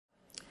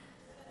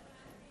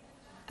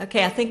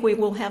Okay, I think we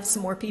will have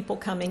some more people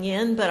coming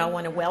in, but I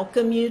want to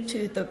welcome you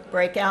to the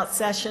breakout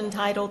session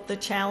titled The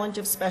Challenge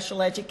of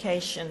Special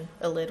Education,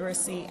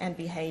 Illiteracy and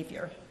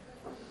Behavior.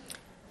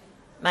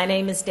 My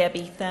name is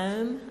Debbie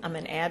Thome. I'm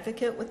an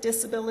advocate with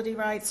Disability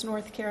Rights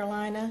North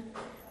Carolina.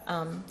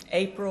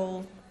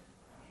 April,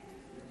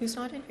 who's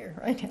not in here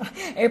right now?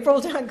 April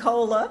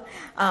Doncola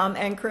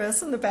and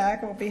Chris in the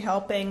back will be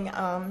helping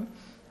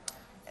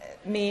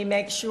me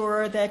make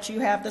sure that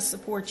you have the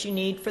support you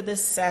need for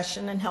this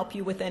session and help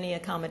you with any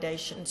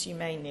accommodations you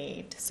may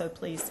need. So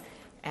please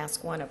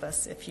ask one of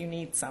us if you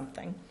need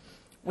something.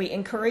 We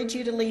encourage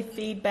you to leave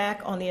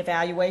feedback on the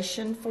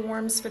evaluation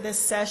forms for this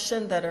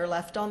session that are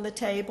left on the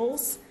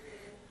tables.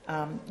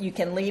 You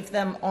can leave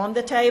them on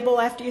the table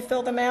after you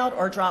fill them out,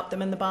 or drop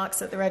them in the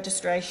box at the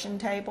registration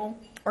table,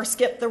 or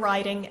skip the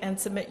writing and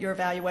submit your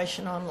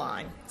evaluation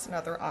online. It's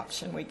another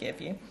option we give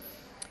you.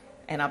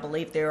 And I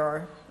believe there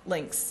are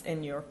links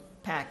in your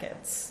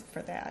packets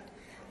for that.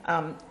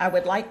 I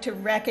would like to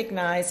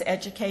recognize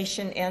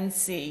Education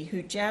NC,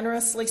 who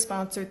generously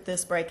sponsored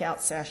this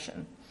breakout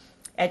session.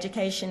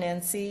 Education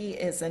NC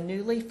is a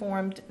newly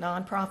formed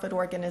nonprofit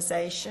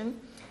organization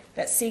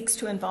that seeks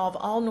to involve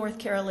all North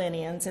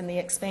Carolinians in the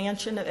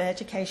expansion of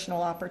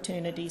educational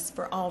opportunities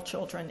for all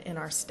children in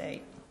our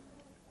state.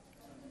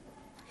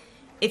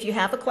 If you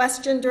have a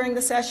question during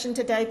the session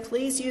today,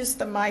 please use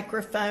the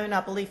microphone.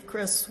 I believe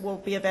Chris will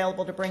be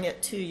available to bring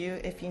it to you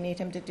if you need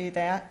him to do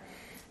that.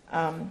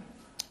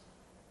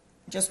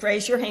 Just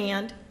raise your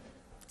hand.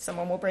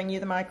 Someone will bring you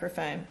the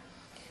microphone.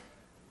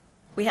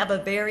 We have a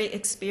very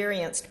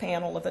experienced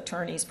panel of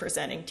attorneys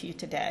presenting to you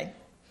today.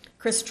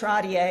 Chris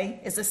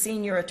Trottier is a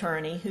senior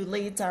attorney who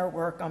leads our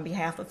work on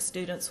behalf of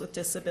students with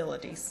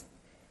disabilities.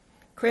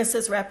 Chris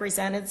has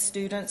represented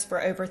students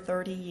for over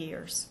 30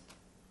 years.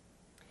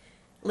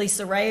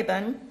 Lisa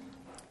Rabin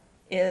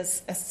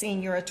is a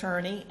senior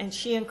attorney, and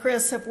she and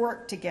Chris have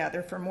worked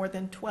together for more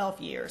than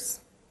 12 years.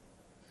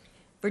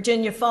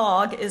 Virginia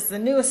Fogg is the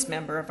newest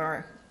member of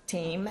our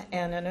team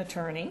and an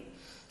attorney.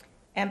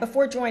 And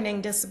before joining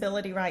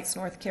Disability Rights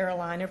North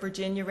Carolina,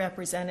 Virginia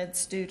represented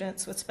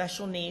students with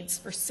special needs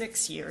for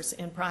 6 years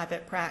in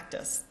private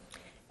practice.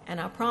 And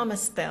I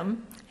promised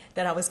them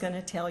that I was going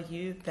to tell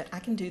you that I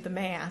can do the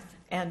math.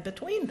 And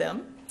between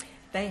them,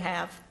 they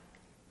have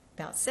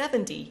about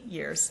 70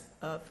 years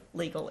of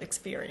legal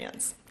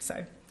experience.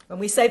 So when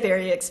we say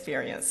very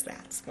experienced,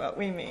 that's what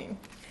we mean.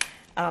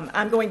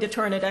 I'm going to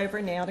turn it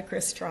over now to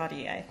Chris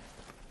Trottier.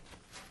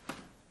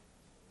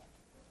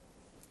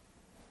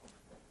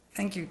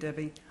 Thank you,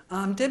 Debbie.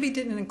 Debbie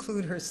didn't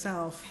include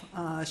herself.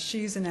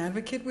 She's an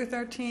advocate with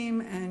our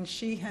team, and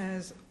she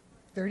has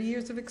 30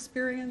 years of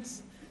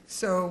experience,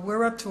 so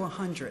we're up to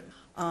 100.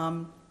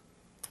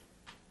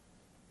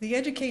 The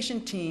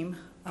education team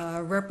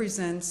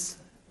represents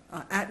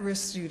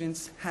at-risk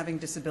students having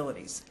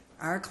disabilities.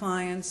 Our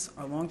clients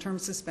are long-term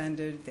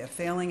suspended, they're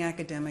failing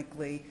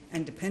academically,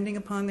 and depending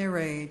upon their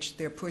age,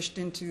 they're pushed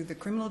into the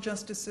criminal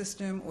justice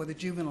system or the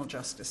juvenile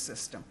justice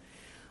system.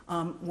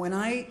 When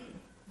I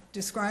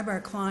describe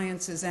our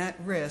clients as at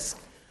risk,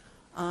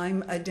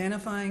 I'm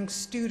identifying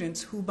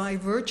students who, by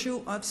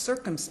virtue of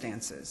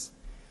circumstances,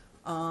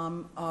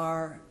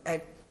 are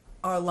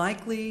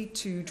likely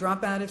to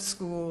drop out of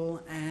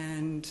school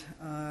and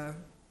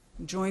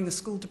join the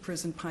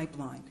school-to-prison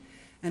pipeline.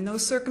 And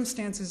those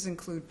circumstances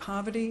include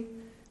poverty,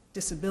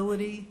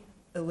 disability,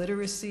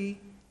 illiteracy,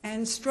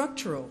 and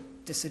structural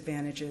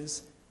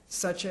disadvantages,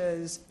 such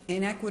as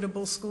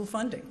inequitable school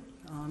funding.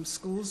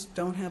 Schools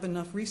don't have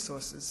enough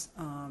resources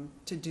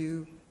to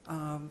do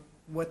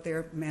what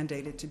they're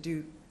mandated to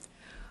do.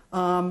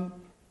 How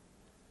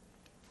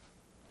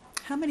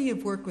many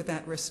have worked with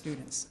at-risk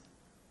students?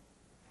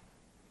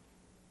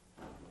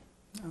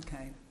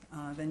 Okay,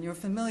 then you're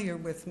familiar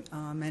with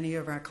many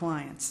of our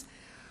clients.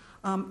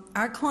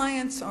 Our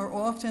clients are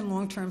often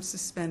long-term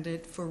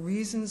suspended for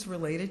reasons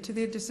related to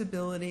their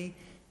disability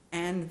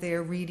and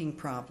their reading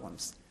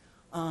problems.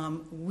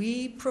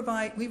 We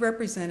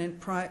represent and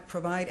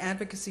provide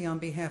advocacy on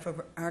behalf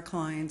of our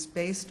clients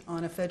based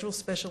on a federal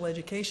special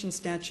education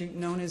statute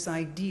known as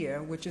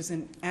IDEA, which is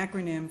an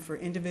acronym for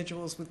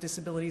Individuals with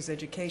Disabilities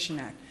Education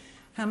Act.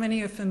 How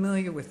many are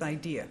familiar with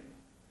IDEA?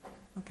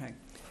 Okay.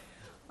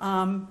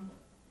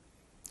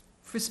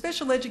 For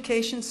special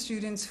education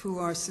students who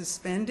are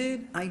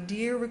suspended,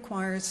 IDEA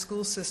requires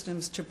school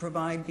systems to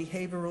provide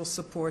behavioral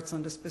supports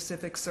under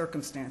specific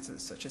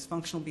circumstances, such as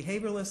functional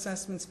behavioral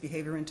assessments,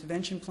 behavior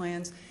intervention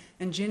plans,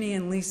 and Ginny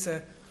and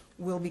Lisa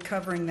will be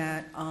covering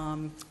that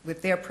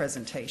with their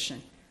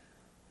presentation.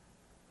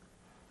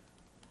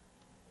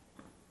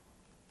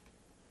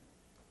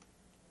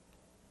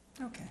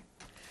 Okay.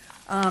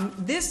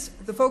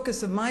 The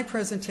focus of my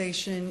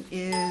presentation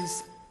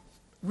is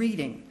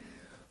reading.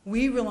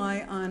 We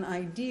rely on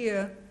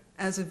IDEA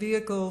as a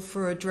vehicle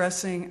for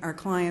addressing our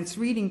clients'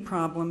 reading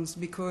problems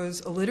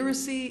because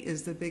illiteracy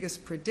is the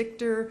biggest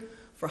predictor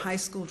for high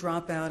school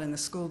dropout in the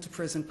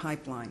school-to-prison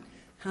pipeline.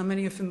 How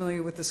many are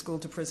familiar with the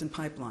school-to-prison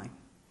pipeline?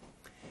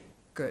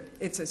 Good.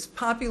 It's a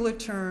popular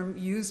term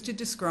used to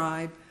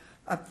describe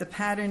the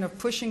pattern of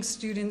pushing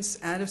students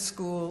out of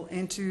school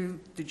into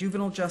the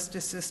juvenile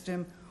justice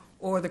system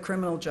or the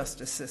criminal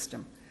justice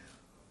system.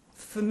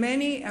 For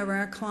many of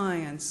our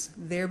clients,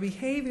 their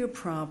behavior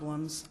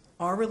problems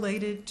are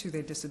related to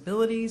their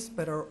disabilities,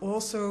 but are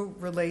also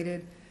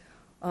related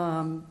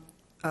to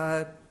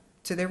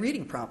their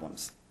reading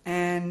problems.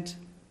 And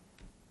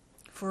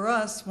for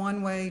us,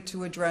 one way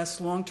to address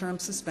long-term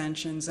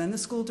suspensions and the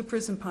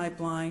school-to-prison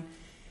pipeline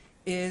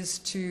is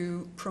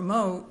to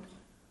promote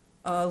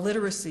a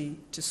literacy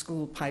to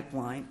school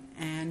pipeline,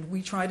 and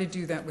we try to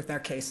do that with our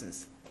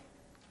cases.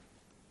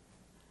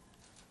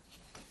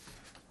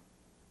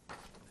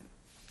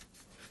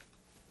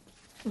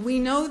 We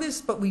know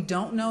this, but we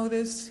don't know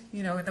this.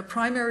 You know, in the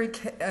primary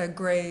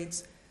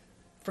grades,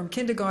 from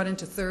kindergarten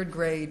to third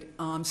grade,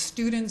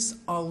 students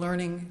are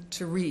learning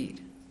to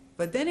read.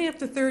 But then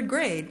after third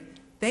grade,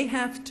 they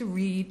have to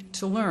read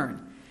to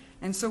learn.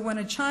 And so when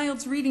a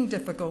child's reading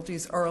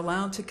difficulties are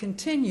allowed to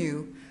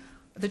continue,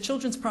 the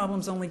children's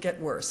problems only get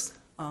worse.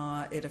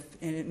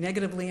 It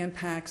negatively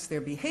impacts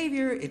their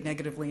behavior, it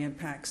negatively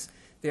impacts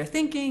their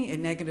thinking, it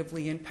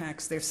negatively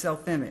impacts their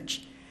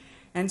self-image.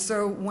 And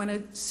so when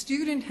a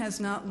student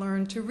has not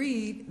learned to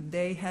read,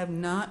 they have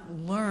not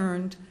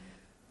learned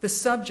the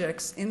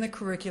subjects in the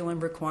curriculum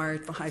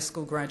required for high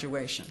school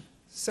graduation.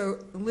 So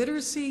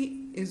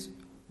literacy is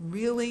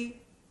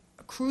really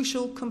a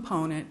crucial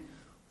component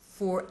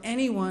for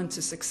anyone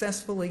to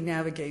successfully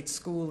navigate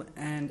school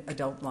and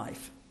adult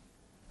life.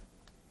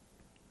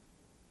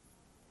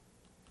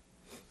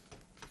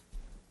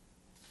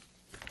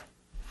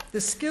 The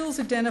skills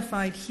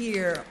identified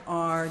here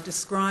are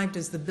described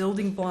as the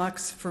building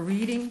blocks for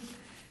reading,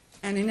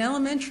 and in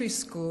elementary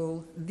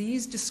school,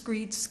 these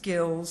discrete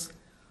skills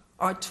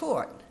are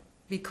taught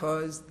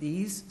because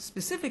these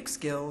specific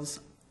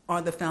skills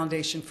are the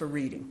foundation for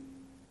reading.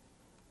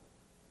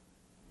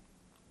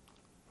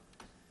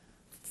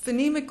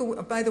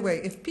 Phonemic, by the way,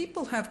 if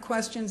people have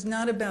questions,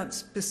 not about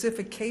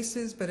specific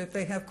cases, but if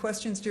they have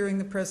questions during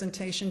the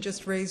presentation,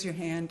 just raise your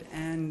hand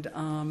and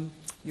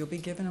you'll be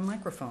given a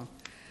microphone.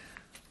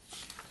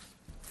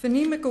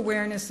 Phonemic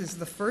awareness is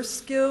the first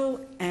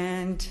skill,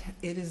 and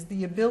it is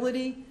the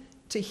ability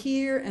to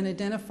hear and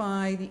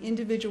identify the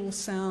individual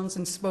sounds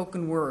in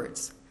spoken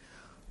words.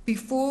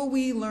 Before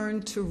we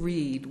learn to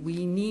read,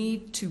 we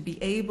need to be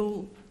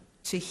able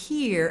to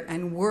hear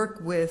and work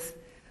with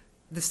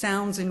the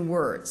sounds in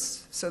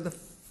words. So the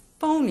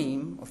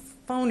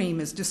phoneme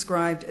is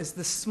described as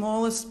the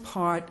smallest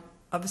part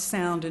of a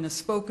sound in a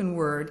spoken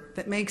word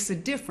that makes a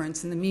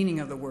difference in the meaning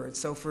of the word.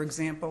 So for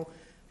example,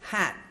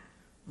 hat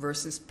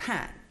versus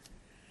pat.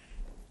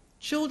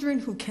 Children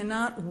who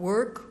cannot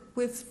work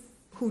with,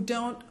 who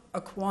don't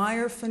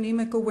acquire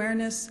phonemic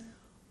awareness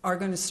are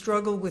going to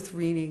struggle with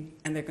reading,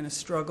 and they're going to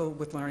struggle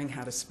with learning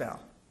how to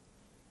spell.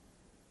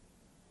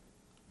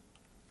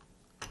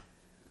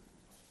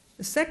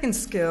 The second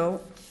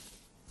skill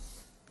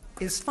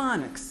is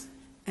phonics.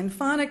 And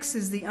phonics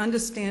is the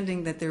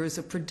understanding that there is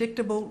a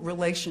predictable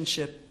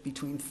relationship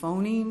between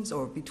phonemes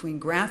or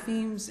between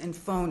graphemes and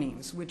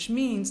phonemes, which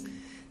means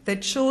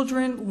that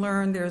children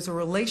learn there's a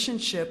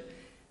relationship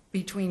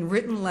between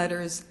written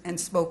letters and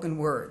spoken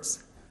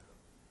words.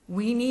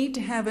 We need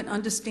to have an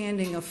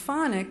understanding of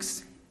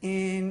phonics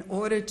in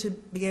order to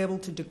be able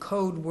to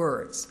decode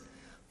words.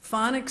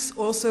 Phonics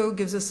also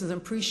gives us an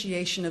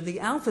appreciation of the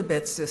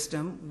alphabet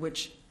system,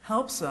 which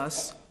helps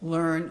us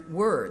learn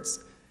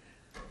words.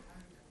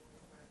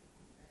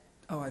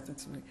 Oh, I thought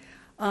somebody.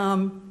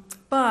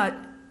 But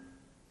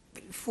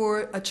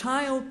for a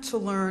child to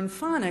learn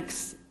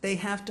phonics, they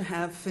have to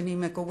have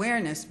phonemic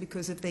awareness,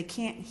 because if they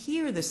can't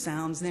hear the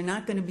sounds, they're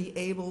not going to be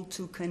able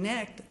to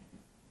connect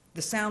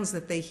the sounds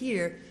that they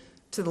hear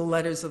to the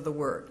letters of the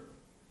word.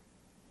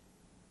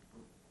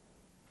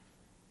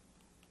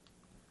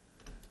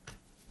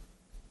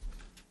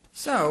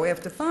 So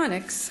after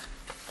phonics,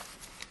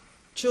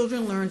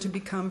 children learn to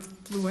become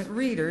fluent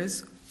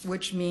readers,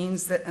 which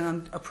means that, and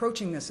I'm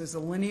approaching this as a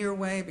linear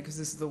way because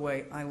this is the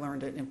way I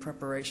learned it in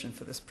preparation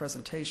for this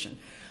presentation.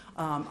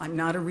 I'm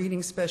not a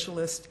reading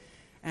specialist,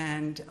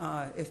 and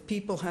if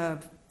people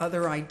have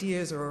other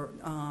ideas or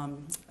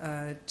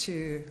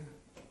to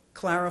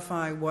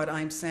clarify what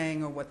I'm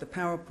saying or what the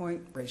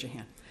PowerPoint, raise your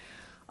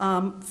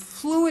hand.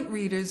 Fluent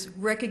readers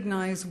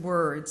recognize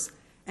words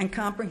and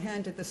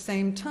comprehend at the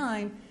same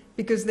time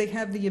because they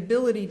have the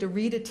ability to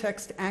read a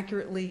text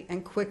accurately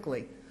and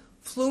quickly.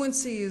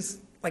 Fluency is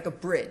like a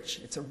bridge.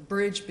 It's a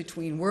bridge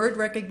between word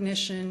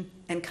recognition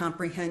and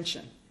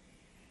comprehension.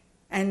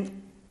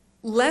 And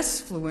less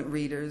fluent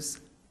readers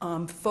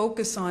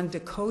focus on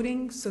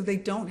decoding, so they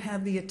don't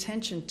have the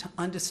attention to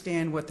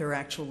understand what they're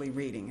actually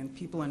reading. And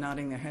people are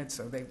nodding their heads,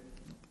 so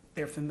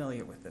they're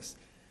familiar with this.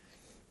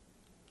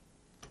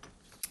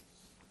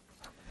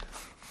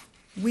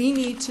 We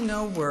need to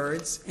know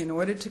words in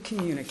order to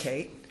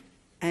communicate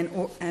and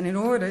in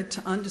order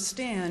to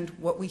understand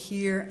what we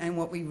hear and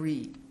what we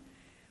read.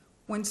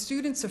 When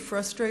students are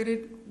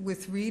frustrated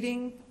with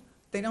reading,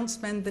 they don't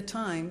spend the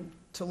time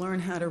to learn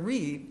how to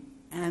read,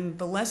 and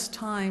the less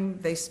time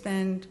they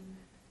spend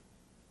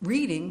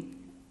reading,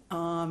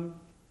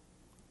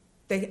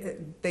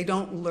 they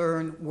don't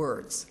learn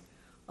words.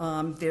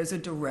 There's a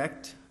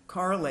direct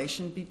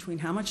correlation between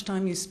how much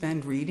time you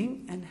spend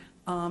reading and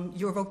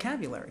your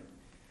vocabulary.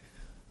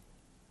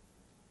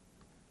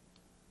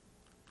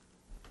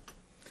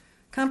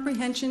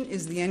 Comprehension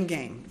is the end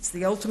game. It's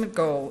the ultimate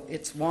goal.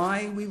 It's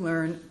why we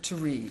learn to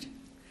read.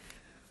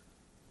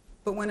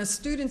 But when a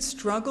student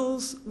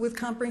struggles with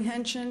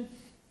comprehension,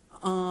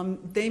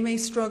 they may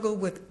struggle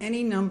with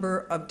any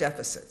number of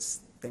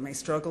deficits. They may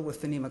struggle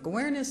with phonemic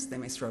awareness, they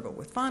may struggle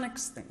with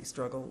phonics, they may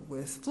struggle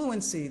with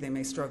fluency, they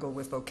may struggle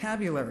with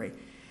vocabulary.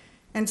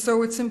 And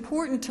so it's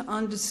important to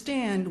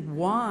understand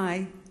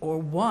why or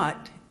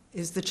what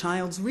is the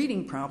child's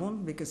reading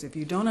problem, because if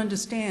you don't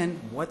understand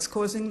what's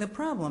causing the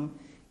problem,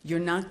 you're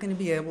not going to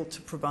be able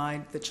to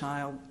provide the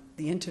child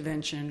the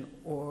intervention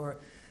or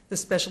the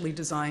specially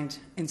designed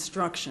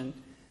instruction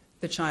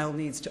the child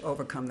needs to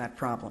overcome that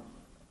problem.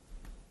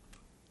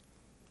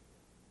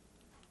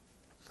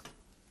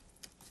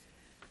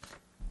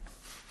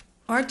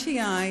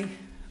 RTI,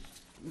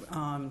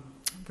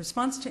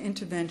 response to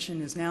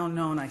intervention, is now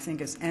known, I think,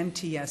 as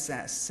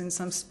MTSS.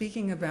 Since I'm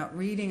speaking about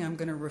reading, I'm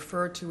going to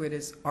refer to it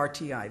as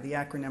RTI, the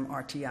acronym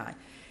RTI.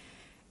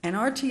 And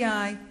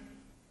RTI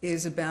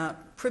is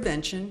about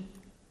prevention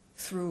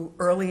through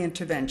early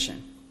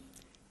intervention.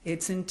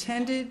 It's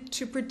intended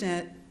to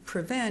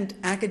prevent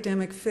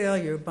academic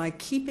failure by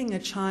keeping a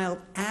child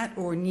at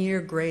or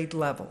near grade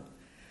level.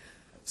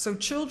 So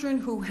children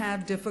who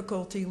have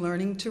difficulty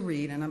learning to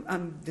read,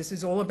 and this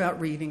is all about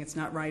reading, it's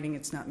not writing,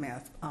 it's not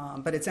math,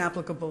 but it's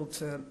applicable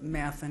to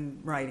math and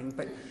writing.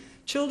 But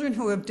children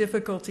who have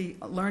difficulty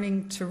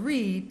learning to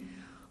read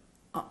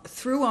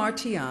through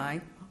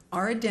RTI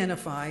are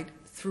identified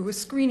through a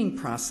screening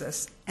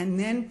process and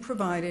then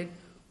provided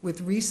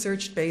with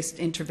research-based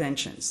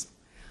interventions.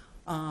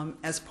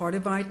 As part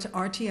of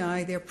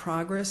RTI, their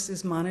progress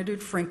is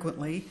monitored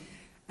frequently,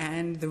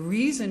 and the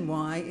reason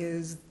why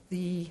is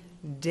the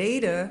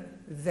data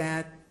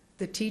that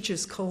the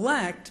teachers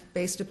collect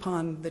based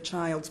upon the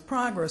child's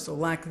progress or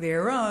lack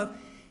thereof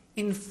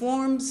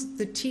informs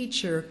the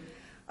teacher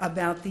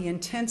about the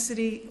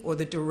intensity or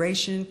the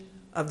duration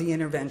of the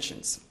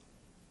interventions.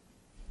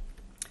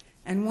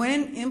 And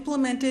when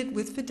implemented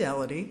with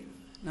fidelity,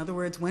 in other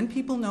words, when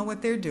people know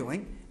what they're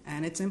doing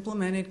and it's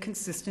implemented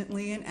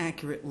consistently and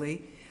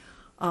accurately,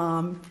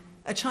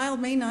 a child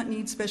may not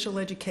need special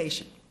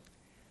education.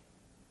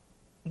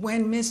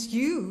 When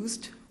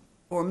misused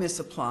or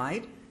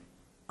misapplied,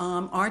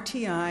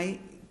 RTI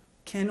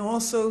can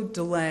also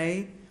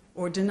delay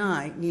or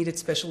deny needed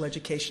special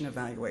education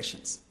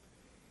evaluations.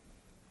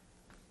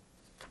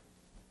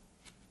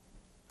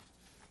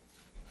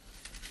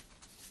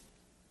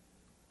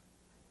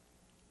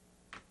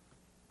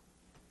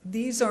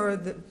 These are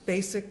the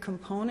basic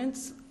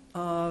components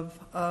of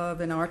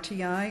an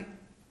RTI.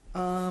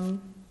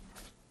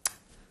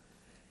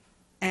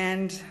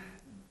 And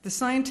the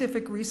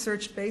scientific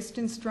research-based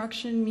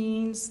instruction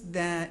means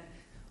that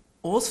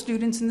all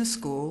students in the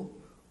school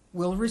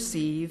will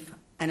receive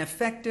an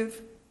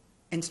effective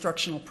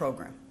instructional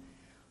program.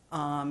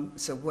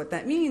 So what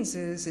that means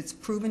is it's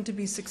proven to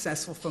be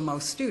successful for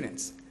most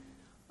students.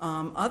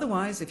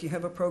 Otherwise, if you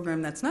have a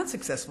program that's not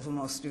successful for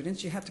most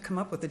students, you have to come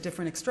up with a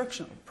different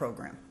instructional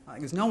program,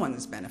 because no one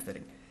is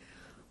benefiting.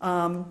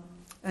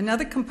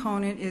 Another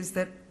component is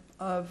that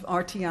of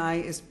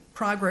RTI is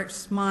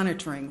progress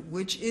monitoring,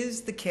 which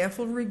is the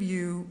careful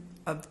review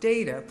of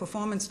data,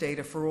 performance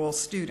data for all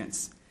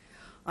students.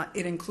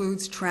 It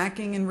includes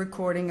tracking and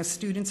recording a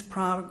student's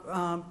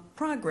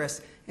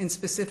progress in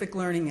specific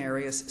learning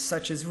areas,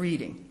 such as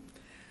reading.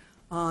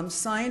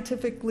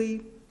 Scientifically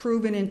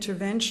proven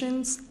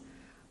interventions.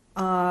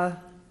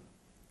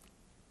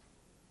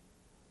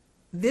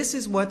 This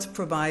is what's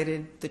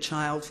provided the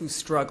child who's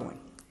struggling.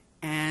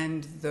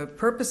 And the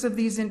purpose of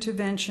these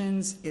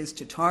interventions is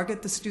to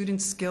target the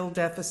student's skill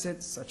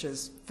deficits, such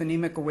as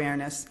phonemic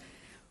awareness,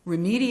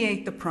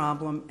 remediate the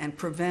problem, and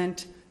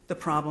prevent the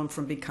problem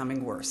from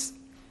becoming worse.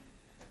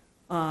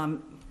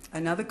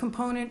 Another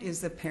component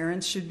is that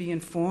parents should be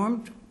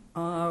informed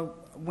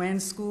when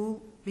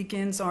school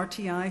begins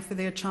RTI for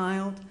their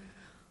child.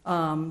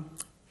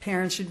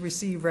 Parents should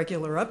receive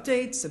regular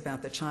updates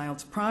about the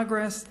child's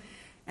progress.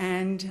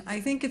 And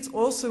I think it's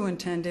also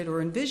intended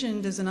or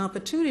envisioned as an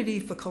opportunity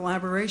for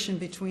collaboration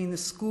between the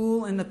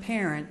school and the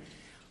parent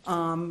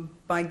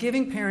by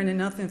giving parent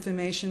enough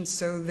information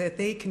so that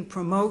they can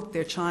promote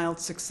their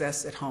child's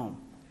success at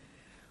home.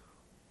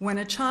 When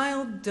a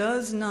child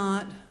does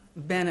not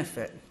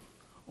benefit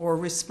or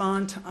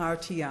respond to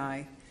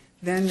RTI,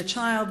 then the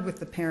child, with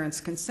the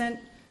parent's consent,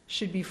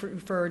 should be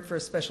referred for a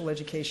special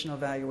educational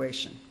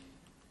evaluation.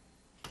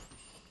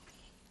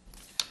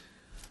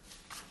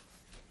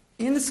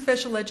 In the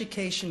special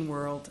education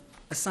world,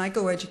 a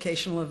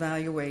psychoeducational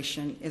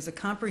evaluation is a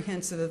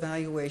comprehensive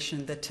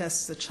evaluation that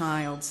tests the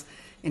child's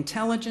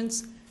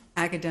intelligence,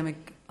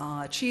 academic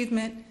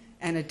achievement,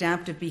 and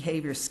adaptive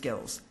behavior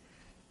skills.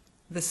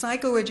 The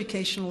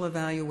psychoeducational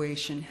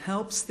evaluation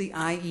helps the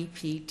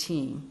IEP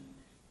team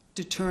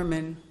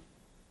determine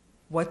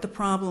what the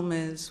problem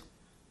is,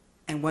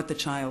 and what the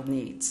child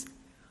needs.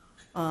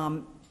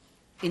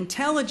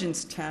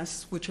 Intelligence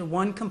tests, which are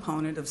one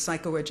component of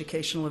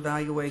psychoeducational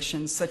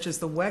evaluations, such as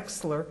the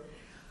Wechsler,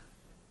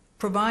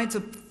 provides a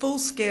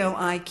full-scale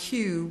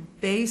IQ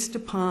based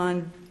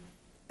upon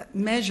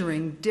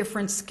measuring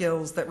different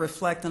skills that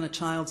reflect on a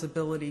child's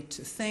ability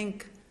to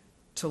think,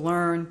 to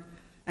learn,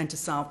 and to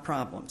solve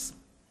problems.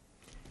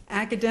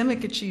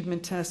 Academic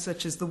achievement tests,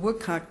 such as the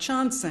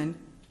Woodcock-Johnson,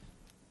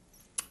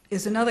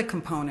 is another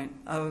component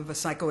of a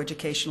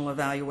psychoeducational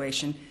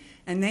evaluation,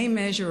 and they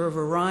measure a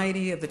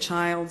variety of the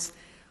child's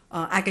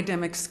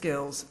academic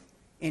skills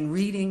in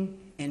reading,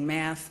 in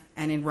math,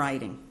 and in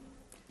writing.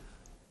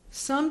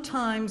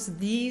 Sometimes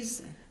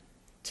these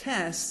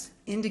tests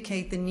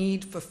indicate the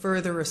need for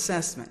further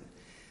assessment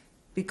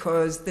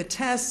because the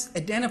tests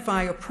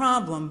identify a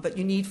problem, but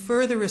you need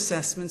further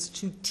assessments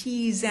to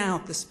tease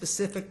out the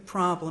specific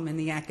problem in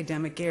the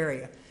academic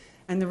area.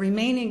 And the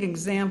remaining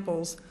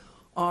examples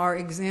are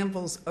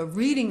examples of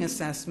reading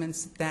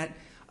assessments that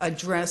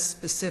address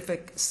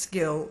specific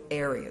skill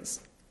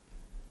areas.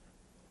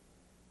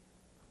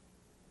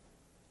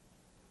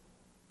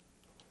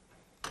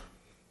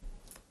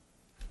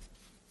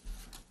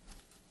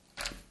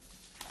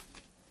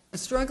 A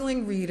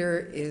struggling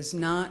reader is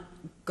not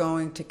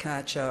going to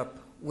catch up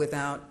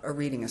without a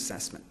reading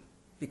assessment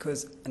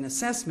because an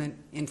assessment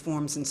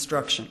informs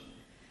instruction.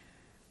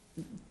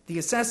 The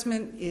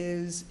assessment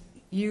is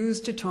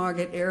used to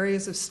target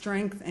areas of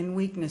strength and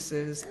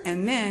weaknesses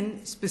and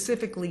then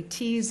specifically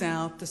tease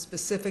out the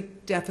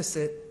specific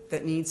deficit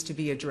that needs to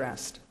be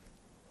addressed.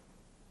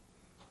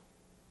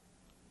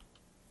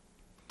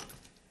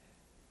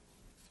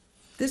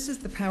 This is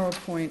the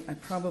PowerPoint I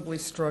probably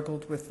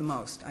struggled with the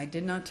most. I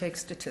did not take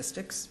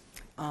statistics,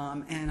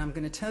 and I'm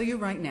going to tell you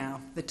right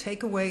now, the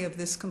takeaway of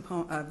this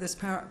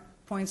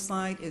PowerPoint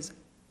slide is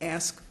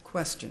ask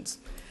questions.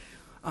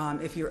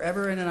 If you're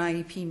ever in an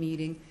IEP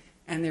meeting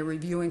and they're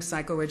reviewing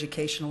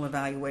psychoeducational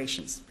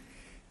evaluations.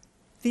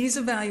 These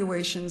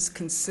evaluations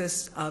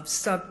consist of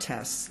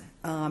subtests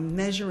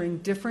measuring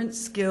different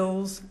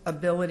skills,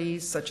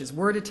 abilities, such as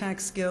word attack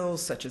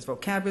skills, such as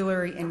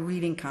vocabulary and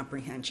reading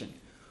comprehension.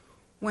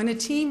 When a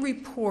team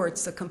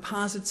reports a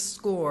composite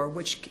score,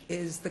 which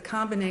is the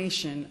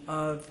combination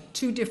of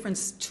two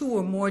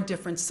or more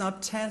different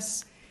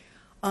subtests,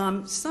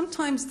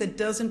 sometimes that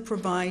doesn't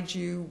provide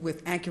you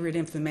with accurate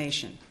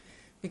information.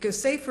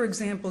 Because say, for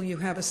example, you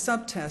have a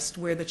subtest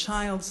where the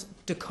child's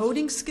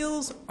decoding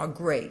skills are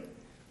great,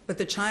 but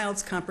the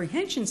child's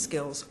comprehension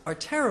skills are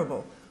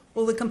terrible.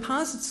 Well, the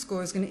composite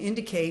score is going to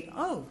indicate,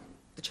 oh,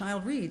 the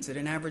child reads at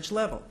an average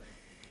level.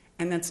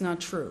 And that's not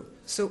true.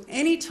 So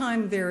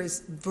anytime there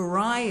is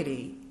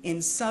variety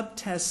in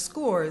subtest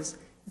scores,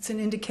 it's an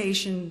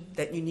indication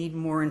that you need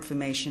more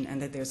information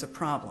and that there's a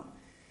problem.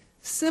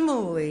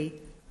 Similarly,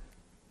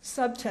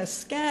 subtest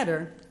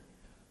scatter,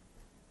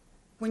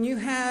 when you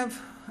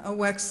have a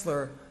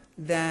Wechsler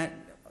that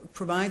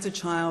provides a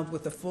child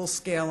with a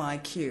full-scale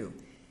IQ,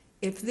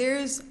 if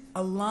there's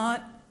a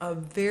lot of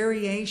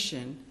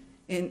variation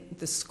in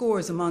the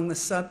scores among the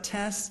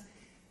subtests,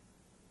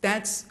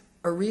 that's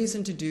a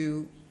reason to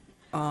do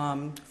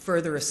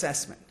further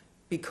assessment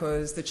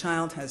because the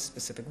child has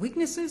specific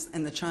weaknesses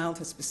and the child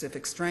has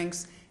specific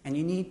strengths, and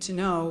you need to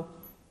know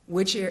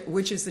which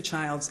is the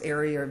child's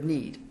area of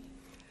need.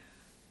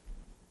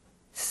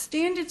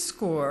 Standard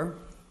score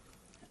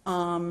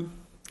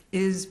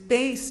is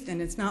based,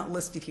 and it's not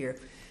listed here,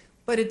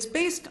 but it's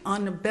based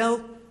on a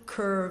bell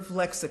curve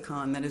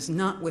lexicon that is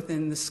not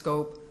within the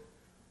scope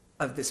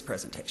of this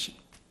presentation.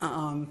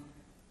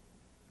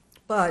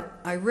 But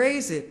I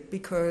raise it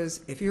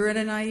because if you're at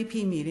an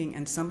IEP meeting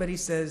and somebody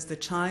says the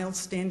child's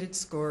standard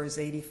score is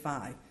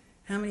 85,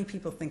 how many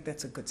people think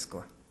that's a good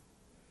score?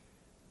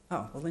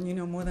 Oh, well then you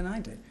know more than I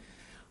did.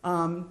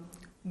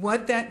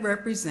 What that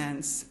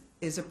represents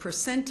is a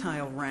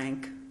percentile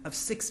rank of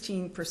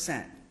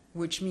 16%,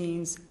 which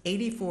means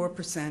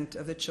 84%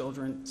 of the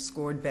children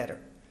scored better.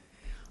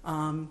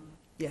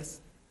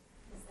 Yes?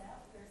 Is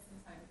that where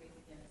sometimes they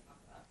begin to talk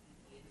about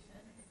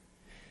deviations?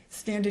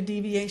 Standard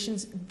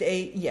deviations,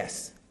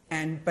 yes,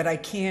 but I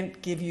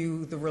can't give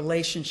you the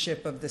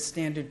relationship of the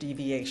standard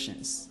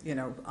deviations, you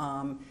know,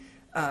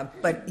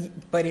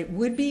 but it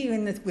would be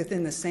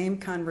within the same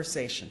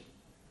conversation.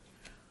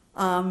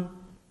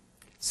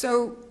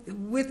 So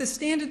with the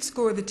standard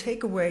score, the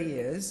takeaway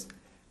is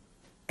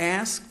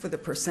ask for the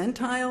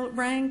percentile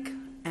rank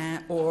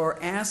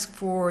or ask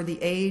for the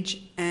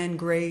age and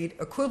grade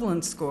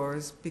equivalent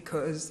scores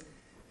because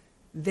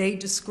they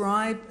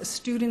describe a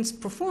student's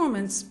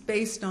performance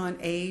based on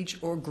age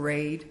or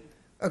grade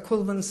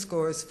equivalent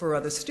scores for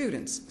other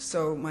students.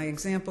 So my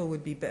example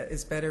would be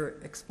is better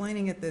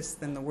explaining it this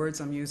than the words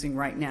I'm using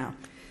right now.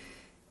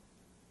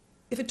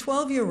 If a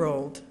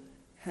 12-year-old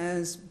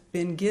has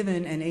been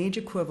given an age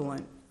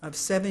equivalent of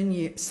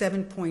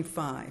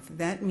 7.5,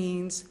 that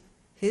means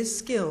his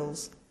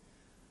skills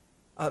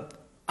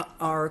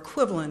are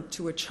equivalent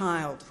to a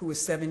child who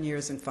is 7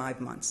 years and 5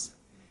 months.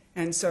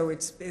 And so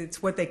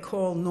it's what they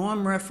call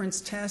norm reference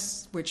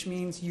tests, which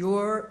means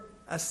you're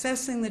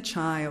assessing the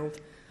child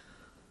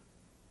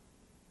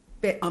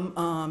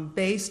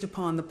based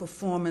upon the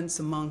performance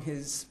among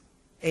his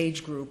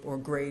age group or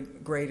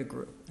grader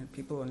group. And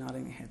people are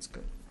nodding their heads,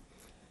 good.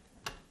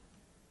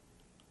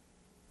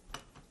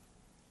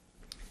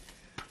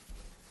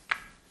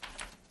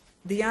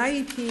 The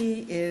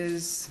IEP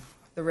is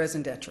the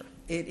raison d'etre.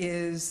 It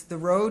is the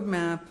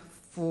roadmap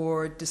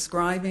for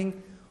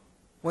describing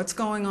what's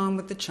going on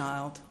with the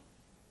child,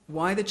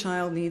 why the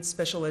child needs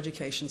special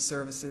education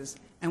services,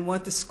 and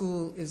what the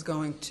school is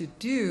going to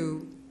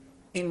do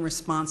in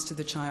response to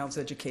the child's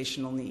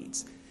educational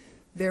needs.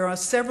 There are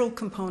several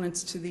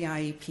components to the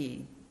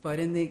IEP, but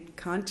in the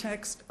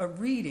context of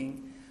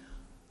reading,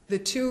 the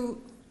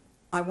two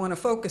I want to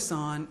focus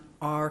on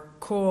are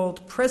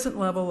called present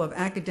level of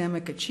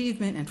academic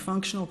achievement and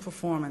functional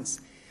performance,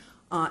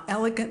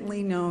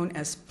 elegantly known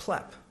as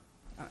PLEP.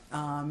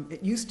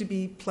 It used to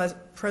be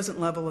present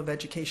level of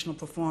educational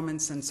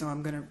performance, and so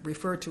I'm going to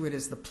refer to it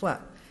as the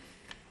PLEP.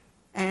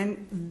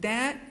 And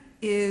that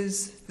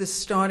is the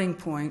starting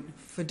point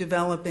for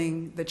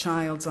developing the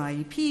child's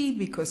IEP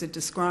because it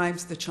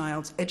describes the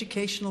child's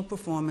educational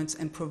performance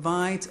and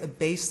provides a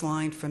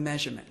baseline for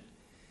measurement.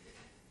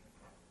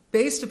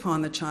 Based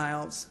upon the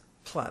child's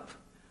PLEP,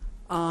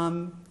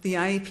 the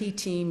IEP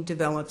team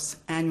develops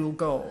annual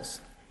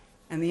goals.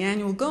 And the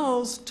annual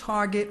goals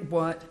target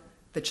what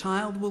the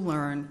child will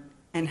learn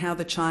and how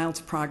the child's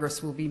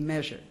progress will be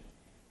measured.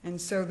 And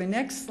so the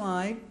next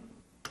slide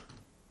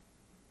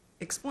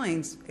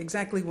explains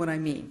exactly what I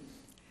mean.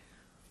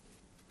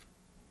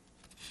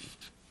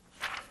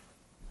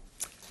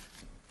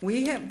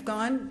 We have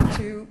gone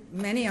to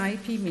many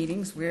IEP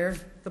meetings where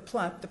the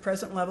PLEP, the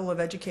present level of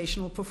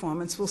educational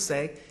performance, will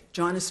say,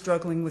 John is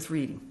struggling with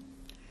reading.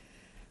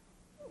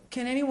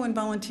 Can anyone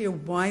volunteer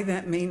why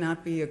that may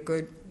not be a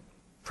good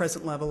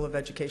present level of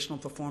educational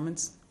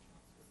performance?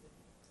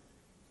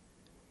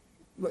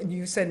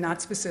 You said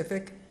not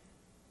specific.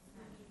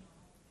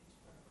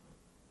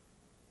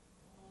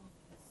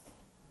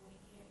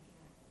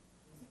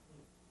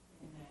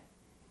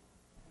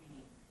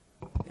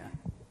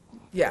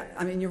 Yeah,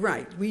 I mean, you're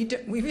right. We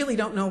really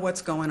don't know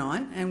what's going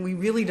on, and we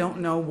really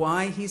don't know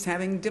why he's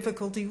having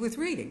difficulty with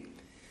reading.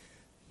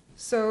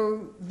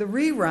 So the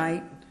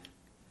rewrite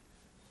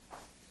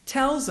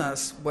tells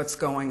us what's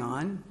going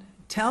on,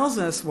 tells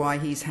us why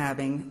he's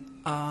having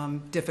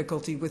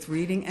difficulty with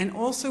reading, and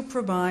also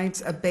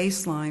provides a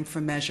baseline for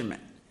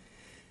measurement.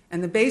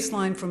 And the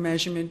baseline for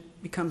measurement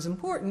becomes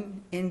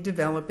important in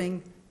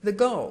developing the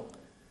goal.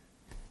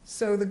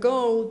 So the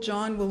goal,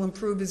 John will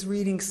improve his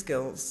reading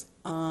skills.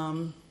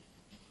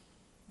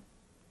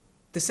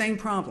 The same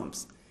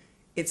problems.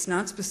 It's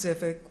not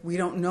specific. We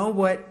don't know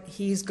what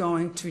he's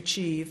going to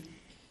achieve,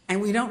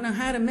 and we don't know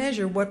how to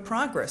measure what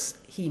progress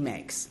he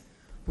makes,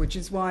 which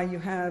is why you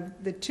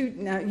have the two.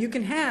 Now, you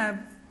can have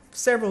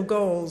several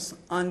goals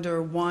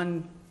under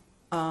one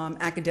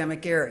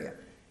academic area,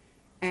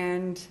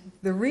 and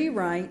the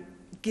rewrite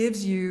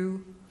gives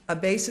you a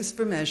basis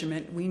for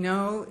measurement. We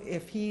know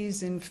if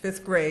he's in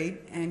 5th grade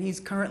and he's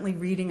currently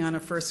reading on a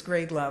 1st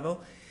grade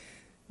level,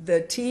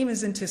 the team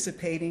is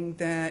anticipating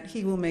that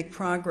he will make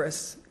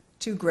progress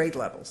 2 grade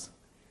levels.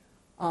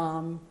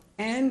 And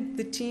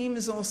the team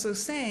is also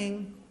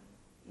saying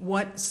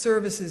what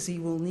services he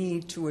will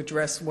need to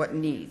address what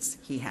needs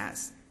he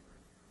has.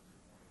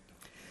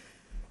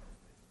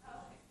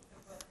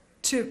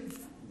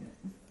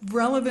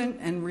 Relevant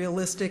and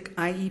realistic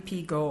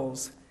IEP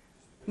goals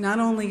not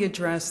only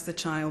address the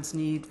child's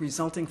need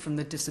resulting from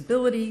the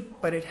disability,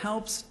 but it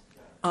helps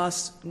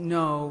us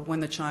know when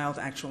the child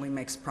actually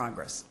makes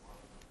progress.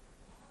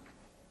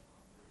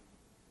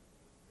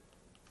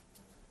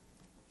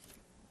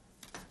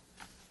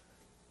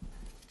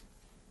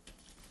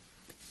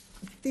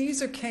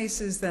 These are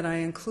cases that I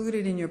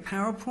included in your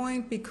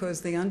PowerPoint because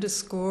they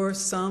underscore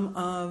some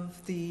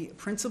of the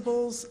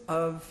principles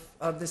of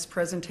this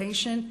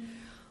presentation.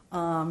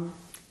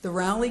 The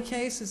Rowley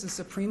case is a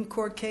Supreme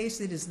Court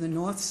case. It is the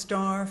North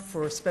Star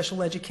for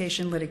special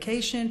education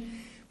litigation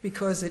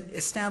because it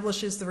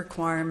establishes the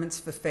requirements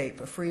for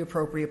FAPE, a free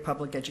appropriate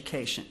public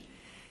education.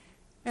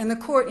 And the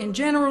court in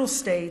general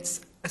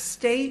states a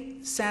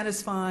state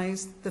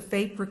satisfies the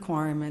FAPE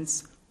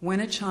requirements when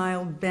a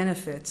child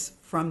benefits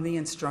from the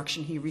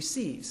instruction he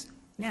receives.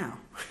 Now,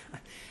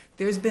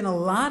 there's been a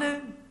lot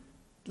of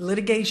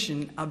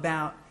litigation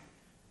about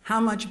how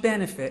much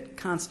benefit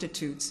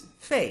constitutes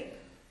FAPE.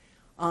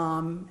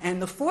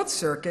 And the Fourth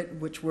Circuit,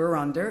 which we're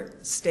under,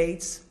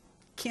 states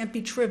can't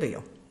be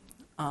trivial.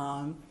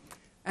 And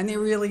there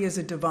really is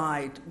a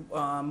divide.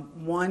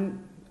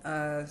 One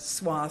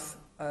swath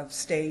of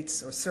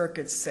states or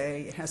circuits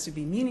say it has to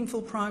be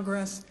meaningful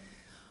progress.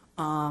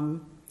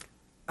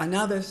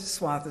 Another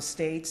swath of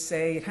states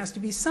say it has to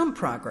be some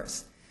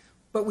progress.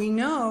 But we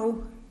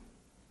know,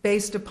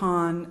 based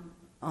upon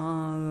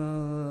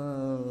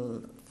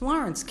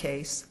Florence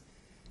case,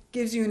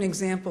 gives you an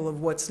example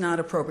of what's not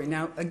appropriate.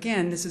 Now,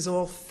 again, this is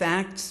all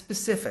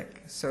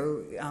fact-specific.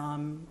 So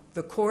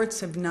the courts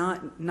have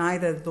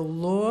neither the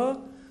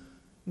law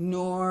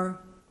nor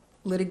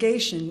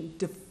litigation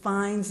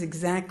defines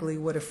exactly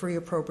what a free,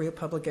 appropriate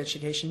public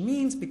education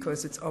means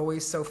because it's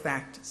always so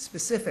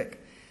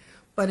fact-specific.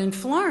 But in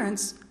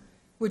Florence,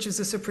 which is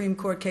a Supreme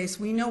Court case,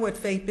 we know what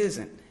FAPE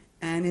isn't.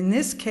 And in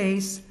this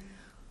case,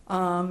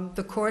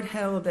 the court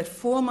held that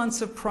 4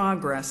 months of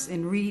progress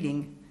in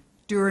reading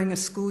during a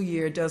school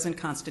year doesn't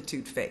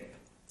constitute FAPE.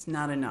 It's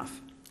not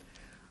enough.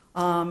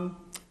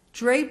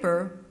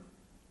 Draper,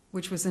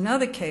 which was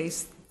another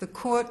case, the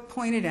court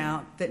pointed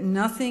out that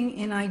nothing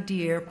in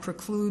IDEA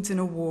precludes an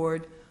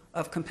award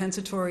of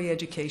compensatory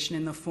education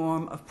in the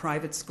form of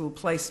private school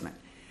placement.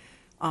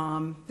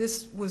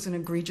 This was an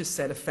egregious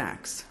set of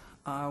facts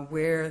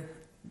where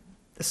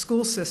the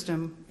school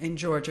system in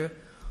Georgia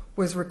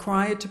was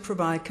required to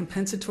provide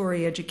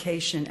compensatory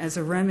education as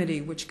a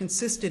remedy, which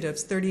consisted of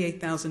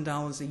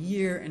 $38,000 a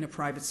year in a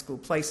private school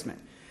placement.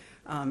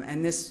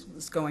 And this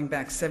was going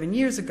back 7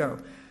 years ago.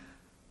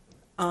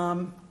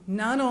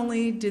 Not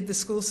only did the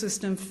school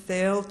system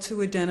fail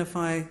to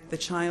identify the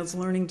child's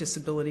learning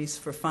disabilities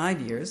for 5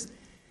 years,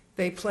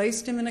 they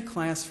placed him in a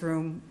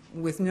classroom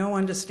with no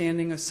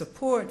understanding of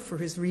support for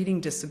his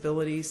reading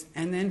disabilities,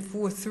 and then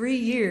for 3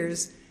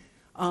 years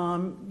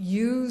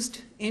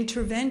used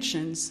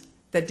interventions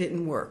that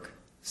didn't work.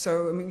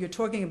 So, I mean, you're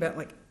talking about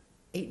like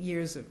 8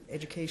 years of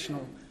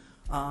educational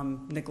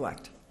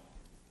neglect.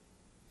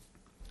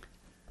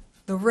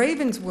 The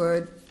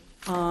Ravenswood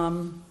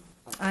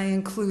I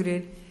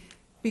included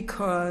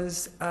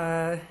because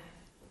the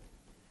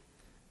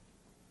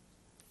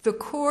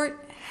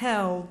court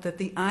held that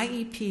the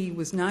IEP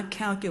was not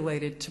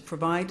calculated to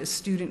provide a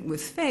student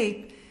with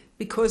FAPE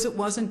because it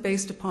wasn't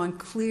based upon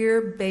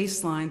clear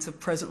baselines of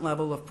present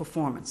level of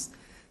performance.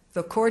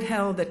 The court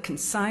held that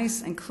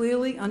concise and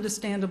clearly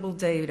understandable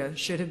data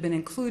should have been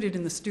included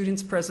in the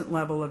student's present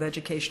level of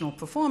educational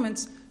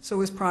performance so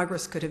his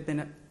progress could have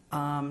been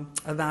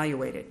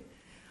evaluated.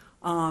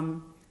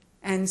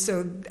 And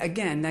so,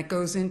 again, that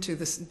goes into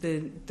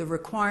the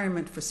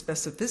requirement for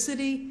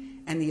specificity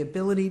and the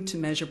ability to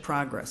measure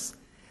progress.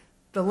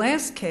 The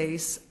last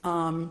case,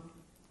 the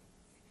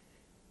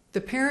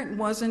parent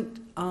wasn't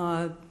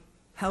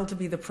held to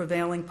be the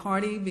prevailing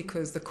party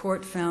because the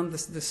court found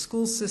the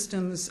school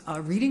system's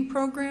reading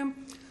program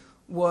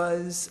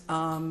was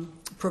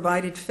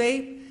provided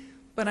FAPE,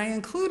 but I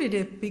included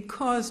it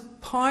because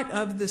part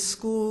of the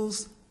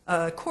school's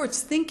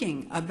court's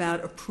thinking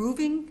about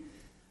approving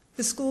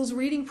the school's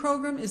reading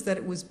program is that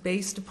it was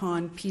based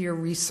upon peer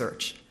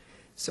research.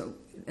 So,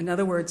 in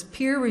other words,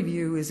 peer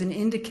review is an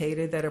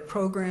indicator that a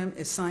program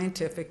is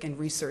scientific and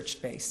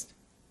research-based.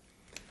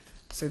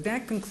 So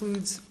that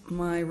concludes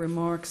my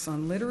remarks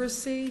on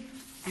literacy,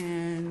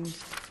 and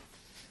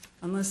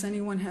unless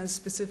anyone has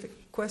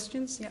specific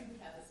questions, yeah. We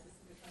have a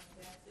specific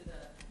question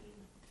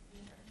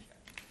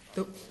back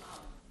to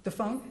The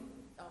phone?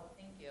 Oh,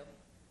 thank you.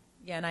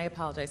 Yeah, and I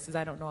apologize because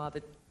I don't know all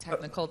the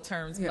technical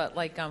terms, yeah. but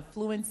like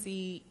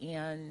fluency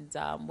and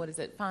what is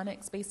it,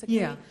 phonics, basically?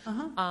 Yeah.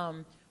 Uh-huh.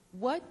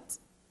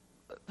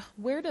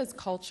 Where does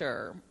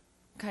culture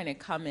kind of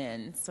come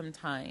in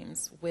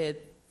sometimes with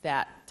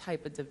that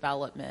type of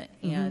development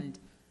and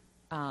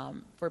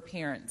for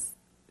parents,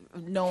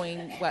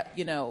 knowing what,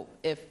 you know,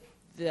 if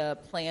the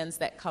plans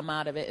that come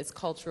out of it is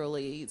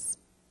culturally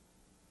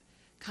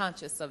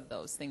conscious of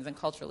those things and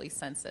culturally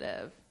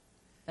sensitive?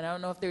 And I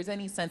don't know if there's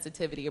any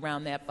sensitivity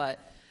around that, but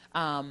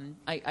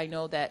I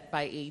know that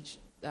by age,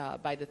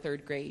 by the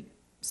 3rd grade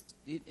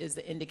is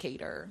the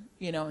indicator,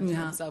 you know, in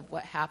terms of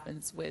what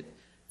happens with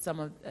some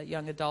of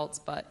young adults,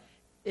 but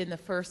in the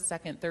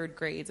 1st, 2nd, 3rd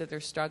grades that they're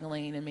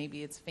struggling, and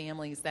maybe it's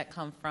families that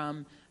come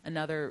from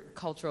another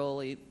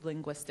culturally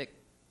linguistic.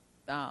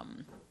 I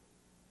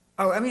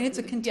mean, it's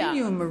a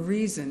continuum of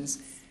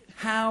reasons.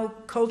 How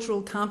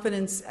cultural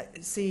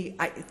competency,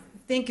 I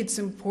think it's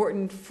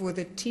important for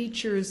the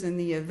teachers and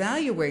the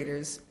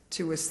evaluators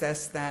to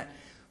assess that,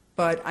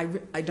 but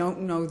I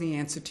don't know the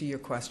answer to your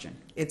question.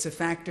 It's a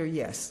factor,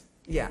 yes.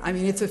 Yeah, I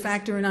mean, it's a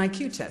factor in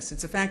IQ tests.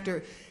 It's a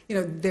factor, you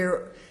know,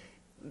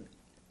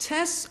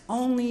 tests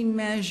only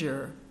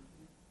measure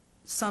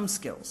some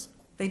skills.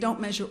 They don't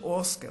measure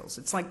all skills.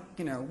 It's like,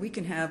 you know, we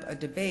can have a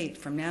debate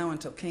from now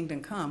until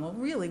kingdom come. Well,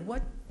 really,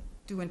 what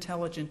do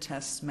intelligent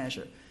tests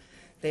measure?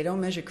 They don't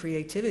measure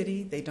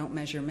creativity. They don't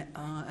measure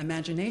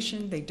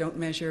imagination. They don't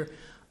measure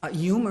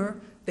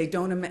humor. They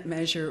don't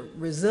measure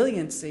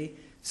resiliency.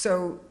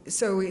 So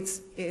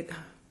it's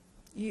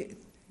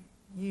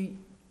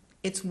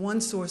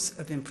one source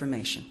of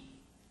information.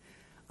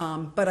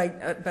 But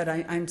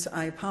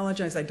I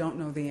apologize. I don't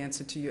know the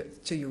answer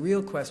to your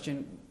real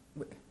question.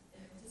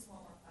 Just one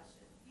more question.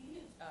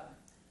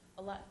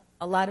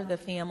 A lot of the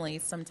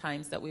families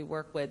sometimes that we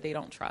work with, they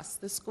don't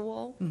trust the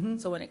school.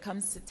 So when it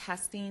comes to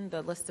testing,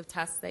 the list of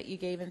tests that you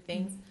gave and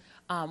things,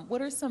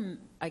 what are some,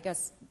 I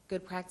guess,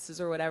 good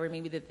practices or whatever,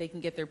 maybe that they can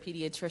get their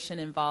pediatrician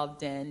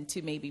involved in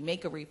to maybe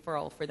make a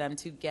referral for them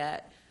to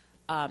get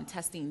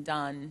testing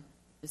done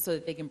so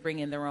that they can bring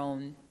in their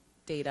own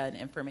data and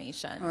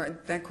information? All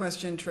right, that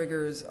question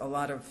triggers a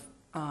lot of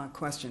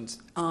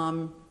questions.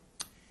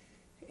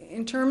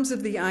 In terms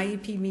of the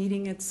IEP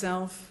meeting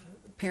itself,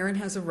 Parent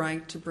has a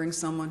right to bring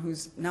someone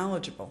who's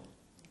knowledgeable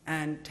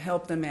and to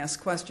help them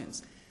ask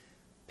questions.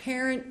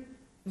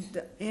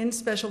 In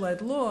special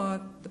ed law,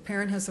 the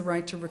parent has the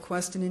right to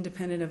request an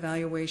independent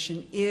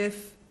evaluation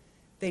if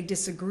they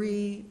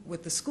disagree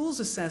with the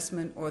school's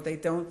assessment or they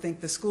don't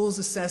think the school's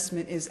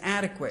assessment is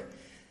adequate.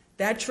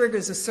 That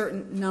triggers a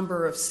certain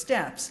number of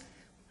steps.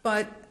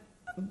 But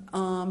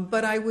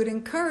I would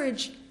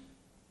encourage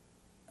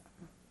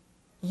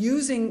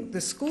using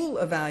the school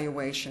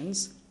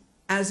evaluations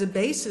as a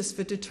basis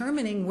for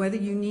determining whether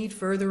you need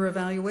further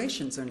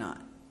evaluations or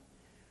not.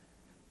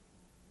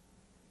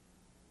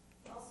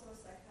 Also, a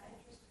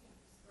psychiatrist can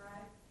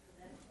prescribe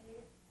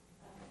preventative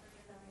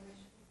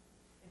evaluation.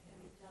 It can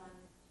be done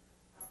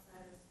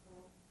outside of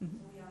school, so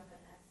we often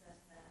access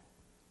that.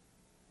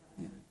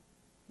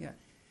 Yeah.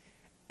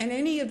 And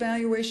any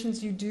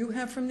evaluations you do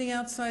have from the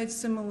outside,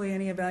 similarly,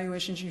 any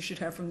evaluations you should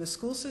have from the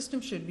school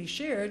system should be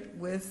shared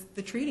with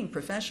the treating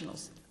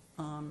professionals.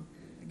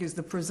 Because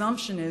the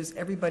presumption is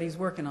everybody's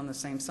working on the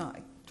same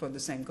side, toward the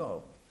same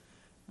goal.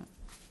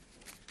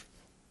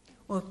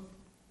 Well,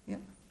 yeah.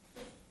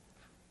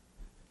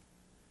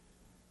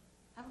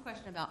 I have a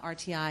question about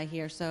RTI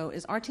here. So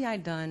is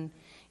RTI done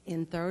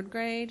in third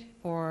grade?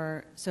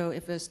 Or so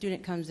if a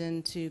student comes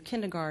into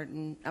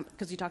kindergarten,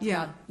 because you talked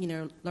Yeah.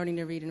 about, learning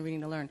to read and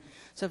reading to learn.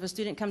 So if a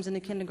student comes into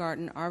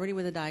kindergarten already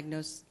with a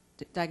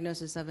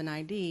diagnosis of an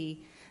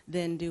ID,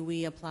 then do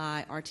we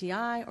apply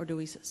RTI or do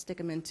we stick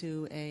them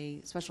into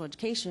a special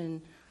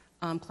education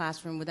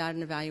classroom without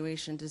an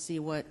evaluation to see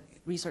what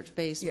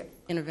research-based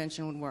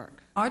intervention would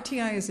work?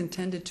 RTI is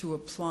intended to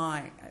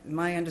apply,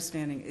 my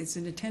understanding, is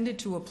intended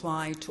to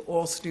apply to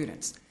all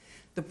students.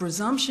 The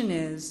presumption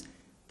is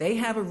they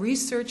have a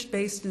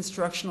research-based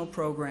instructional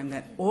program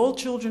that all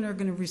children are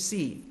going to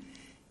receive.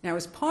 Now,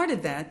 as part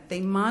of that, they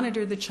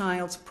monitor the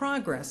child's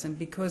progress, and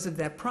because of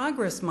that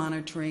progress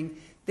monitoring,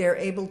 they're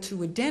able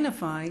to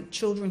identify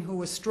children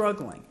who are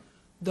struggling.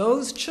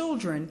 Those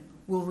children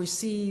will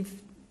receive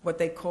what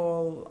they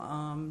call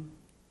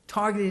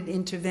targeted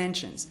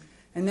interventions,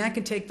 and that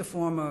can take the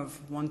form of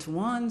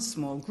one-to-one,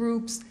 small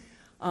groups.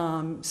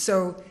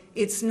 So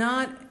it's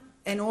not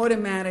an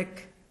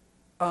automatic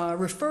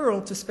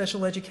referral to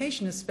special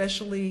education,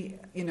 especially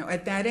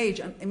at that age.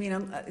 I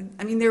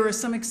mean, there are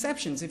some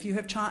exceptions. If you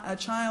have a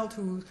child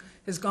who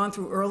has gone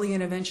through early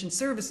intervention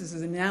services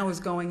and now is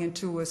going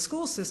into a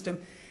school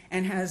system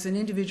and has an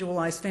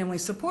individualized family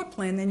support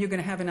plan, then you're going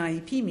to have an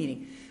IEP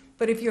meeting.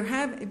 But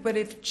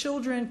if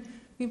children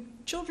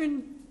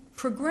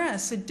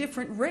progress at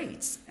different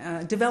rates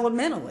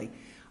developmentally.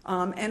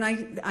 And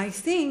I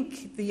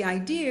think the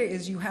idea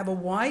is you have a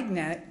wide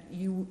net.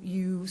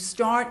 You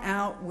start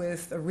out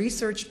with a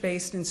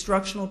research-based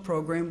instructional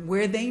program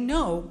where they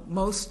know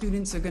most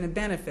students are going to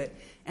benefit,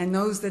 and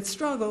those that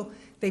struggle,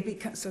 they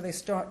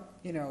start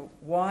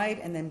wide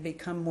and then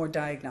become more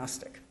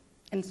diagnostic.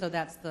 And so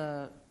that's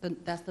the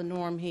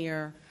norm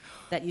here,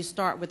 that you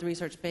start with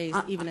research-based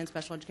even in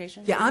special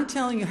education? Yeah, I'm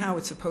telling you how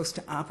it's supposed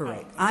to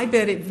operate. I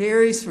bet it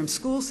varies from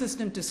school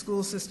system to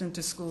school system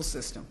to school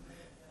system.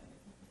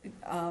 Okay.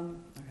 I wanted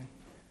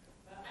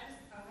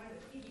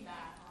to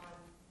piggyback on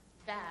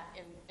that,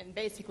 and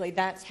basically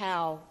that's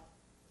how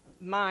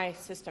my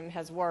system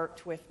has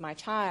worked with my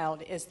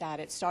child, is that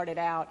it started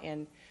out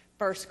in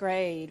first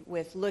grade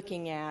with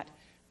looking at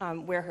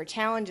where her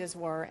challenges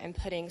were and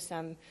putting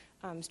some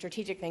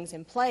strategic things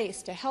in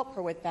place to help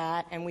her with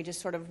that, and we just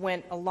sort of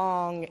went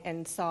along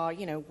and saw,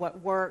 what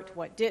worked,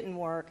 what didn't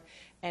work,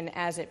 and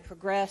as it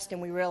progressed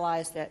and we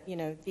realized that,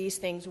 these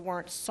things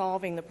weren't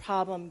solving the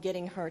problem,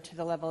 getting her to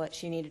the level that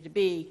she needed to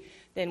be,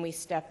 then we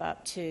step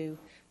up to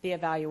the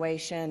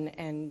evaluation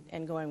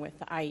and going with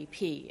the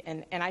IEP.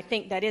 And I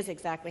think that is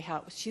exactly how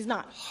it was. She's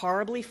not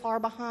horribly far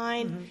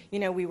behind.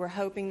 Mm-hmm. We were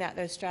hoping that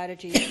those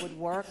strategies would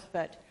work,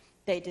 but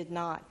they did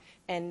not.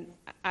 And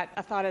I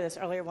thought of this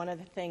earlier. One of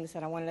the things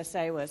that I wanted to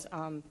say was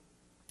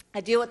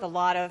I deal with a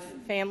lot of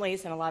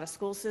families and a lot of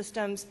school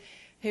systems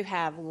who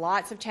have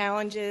lots of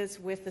challenges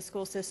with the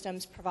school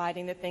systems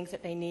providing the things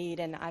that they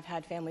need. And I've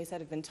had families that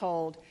have been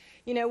told,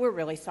 we're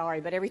really sorry,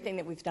 but everything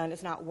that we've done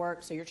has not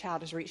worked, so your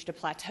child has reached a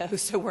plateau,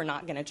 so we're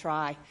not going to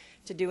try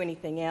to do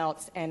anything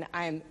else. And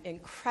I'm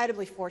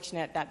incredibly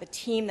fortunate that the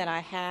team that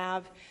I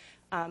have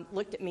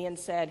looked at me and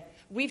said,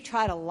 we've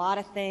tried a lot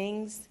of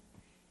things,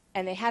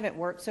 and they haven't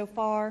worked so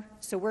far,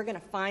 so we're going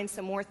to find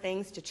some more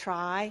things to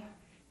try,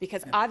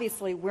 because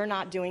obviously we're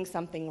not doing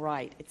something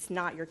right. It's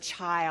not your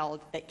child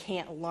that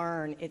can't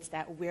learn. It's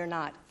that we're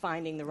not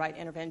finding the right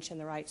intervention,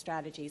 the right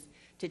strategies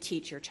to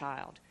teach your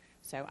child.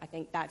 So I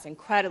think that's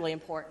incredibly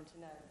important to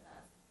know.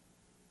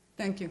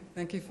 Thank you.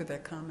 Thank you for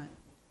that comment.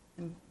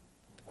 And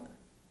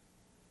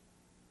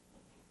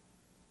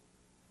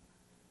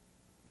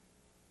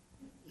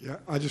yeah,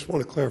 I just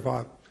want to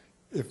clarify.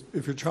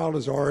 If your child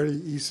is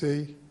already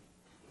EC,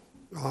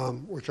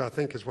 which I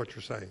think is what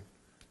you're saying,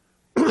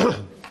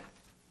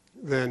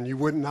 then you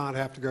would not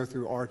have to go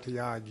through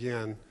RTI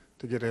again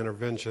to get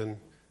intervention.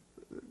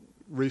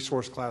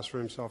 Resource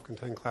classrooms,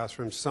 self-contained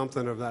classrooms,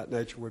 something of that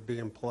nature would be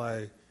in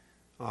play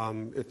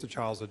if the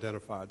child's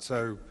identified.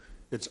 So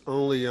it's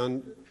only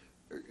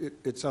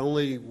it's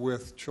only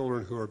with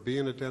children who are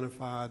being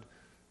identified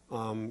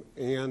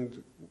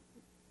and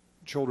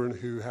children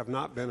who have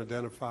not been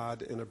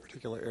identified in a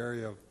particular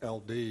area of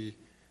LD,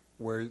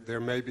 where there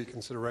may be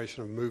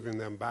consideration of moving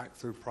them back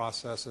through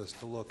processes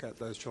to look at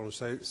those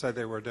children. Say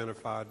they were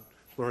identified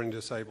learning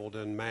disabled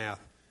in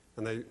math,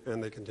 and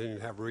they continue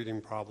to have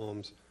reading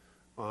problems.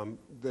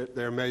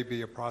 There may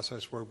be a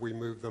process where we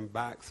move them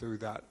back through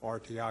that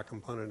RTI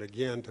component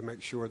again to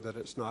make sure that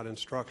it's not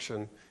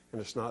instruction and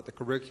it's not the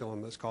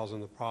curriculum that's causing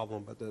the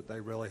problem, but that they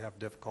really have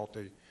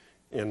difficulty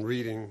in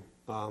reading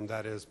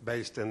that is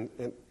based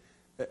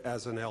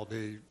as an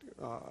LD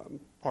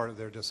part of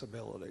their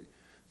disability.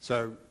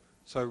 So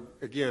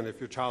again, if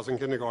your child's in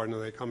kindergarten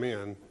and they come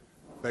in,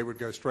 they would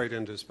go straight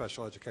into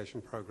special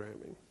education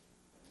programming.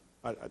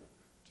 I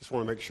just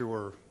want to make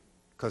sure,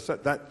 because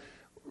that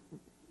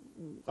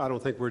I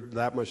don't think we're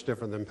that much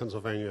different than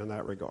Pennsylvania in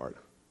that regard.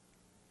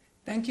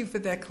 Thank you for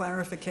that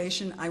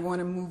clarification. I want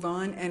to move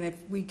on, and if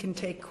we can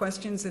take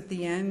questions at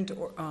the end,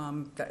 or,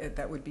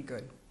 that would be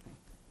good.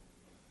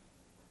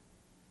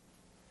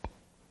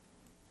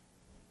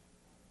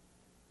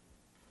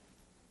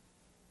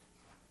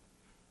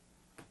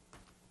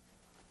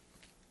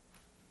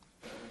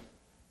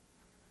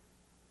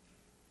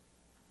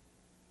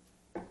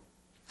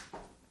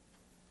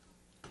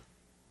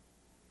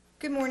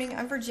 Good morning.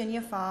 I'm Virginia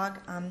Fogg.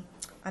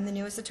 I'm the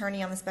newest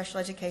attorney on the special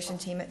education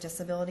team at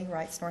Disability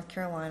Rights North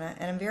Carolina,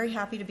 and I'm very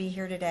happy to be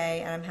here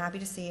today, and I'm happy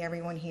to see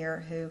everyone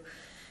here who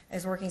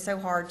is working so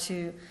hard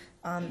to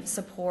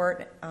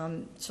support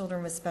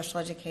children with special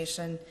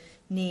education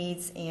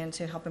needs and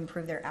to help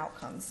improve their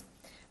outcomes.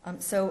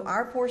 So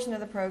our portion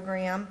of the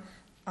program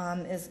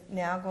is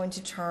now going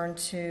to turn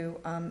to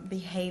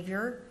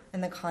behavior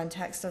in the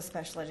context of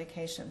special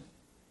education.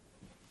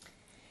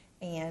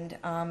 And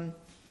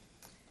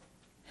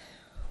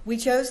we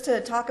chose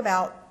to talk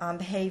about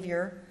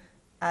behavior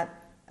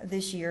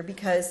this year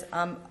because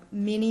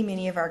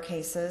many of our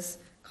cases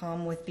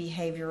come with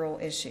behavioral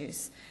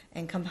issues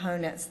and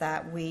components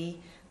that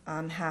we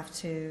have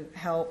to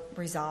help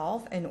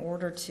resolve in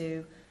order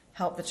to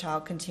help the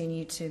child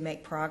continue to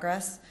make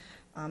progress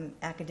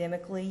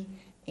academically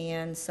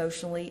and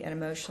socially and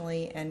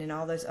emotionally and in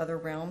all those other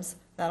realms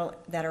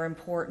that are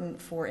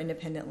important for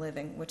independent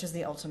living, which is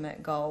the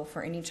ultimate goal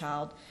for any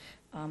child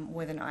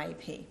with an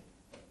IEP.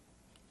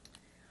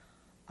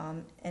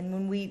 And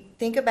when we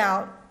think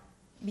about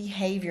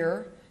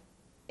behavior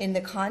in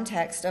the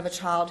context of a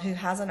child who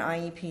has an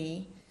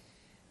IEP,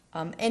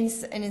 and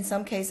in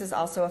some cases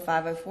also a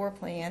 504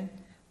 plan,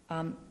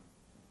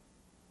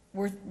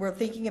 we're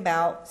thinking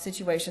about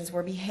situations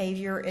where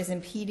behavior is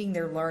impeding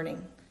their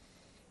learning.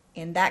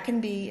 And that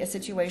can be a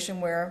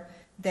situation where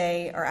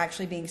they are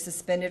actually being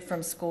suspended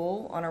from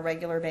school on a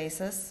regular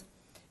basis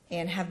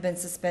and have been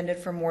suspended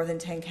for more than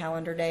 10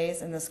 calendar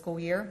days in the school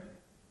year,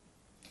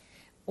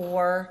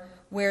 or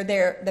where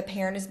the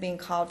parent is being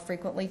called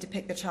frequently to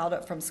pick the child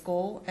up from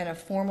school and a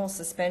formal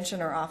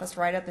suspension or office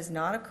write-up is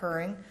not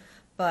occurring,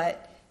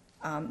 but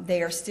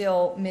they are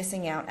still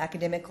missing out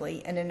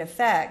academically, and in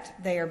effect,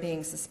 they are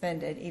being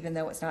suspended even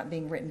though it's not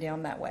being written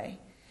down that way.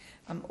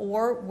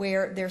 Or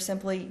where they're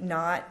simply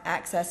not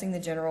accessing the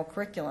general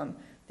curriculum.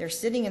 They're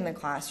sitting in the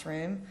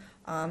classroom,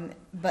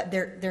 but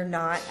they're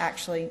not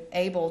actually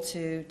able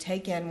to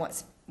take in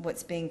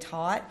what's being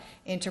taught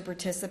and to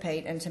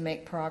participate and to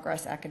make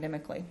progress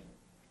academically.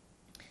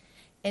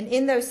 And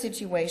in those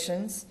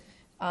situations,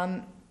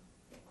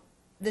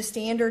 the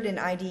standard in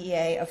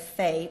IDEA of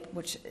FAPE,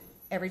 which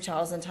every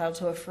child is entitled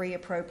to a free,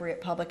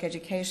 appropriate public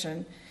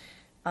education,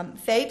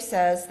 FAPE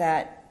says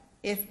that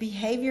if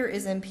behavior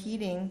is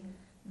impeding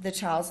the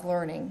child's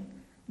learning,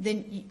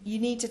 then you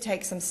need to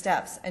take some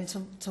steps and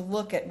to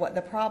look at what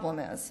the problem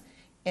is.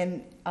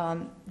 And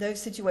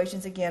those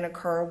situations, again,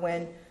 occur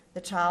when the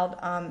child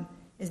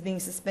is being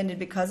suspended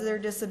because of their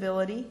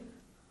disability,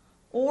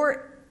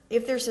 or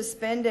if they're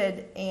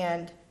suspended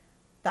and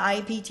the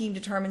IEP team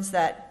determines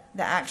that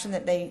the action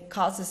that they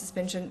caused the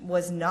suspension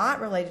was not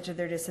related to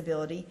their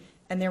disability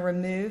and they're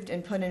removed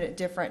and put in a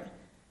different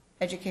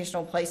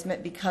educational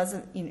placement because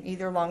of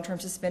either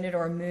long-term suspended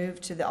or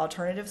moved to the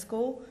alternative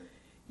school,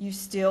 you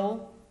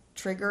still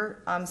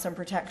trigger some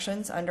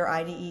protections under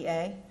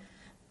IDEA.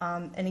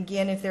 And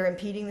again, if they're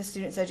impeding the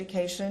student's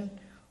education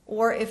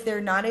or if they're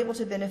not able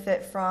to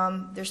benefit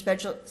from their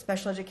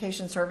special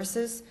education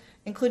services,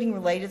 including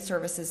related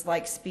services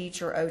like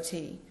speech or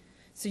OT.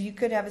 So you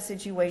could have a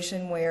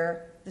situation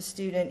where the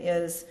student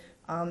is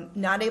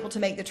not able to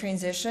make the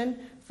transition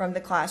from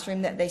the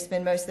classroom that they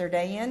spend most of their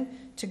day in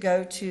to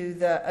go to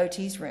the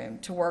OT's room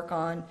to work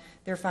on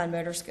their fine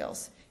motor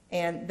skills.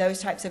 And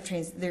those types of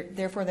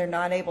therefore they're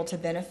not able to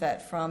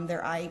benefit from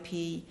their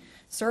IEP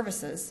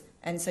services.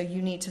 And so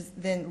you need to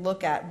then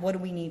look at what do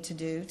we need to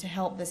do to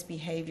help this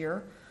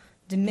behavior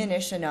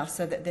diminish enough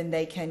so that then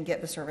they can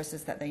get the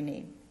services that they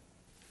need.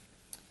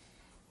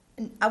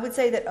 And I would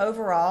say that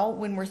overall,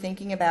 when we're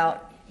thinking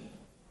about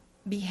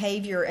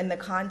behavior in the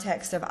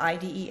context of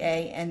IDEA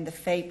and the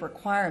FAPE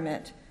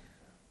requirement,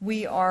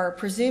 we are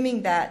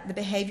presuming that the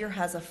behavior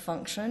has a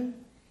function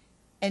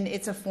and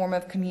it's a form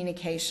of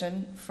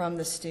communication from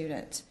the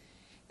student.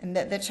 And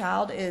that the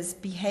child is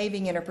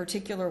behaving in a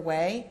particular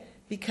way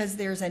because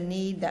there's a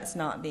need that's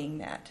not being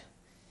met.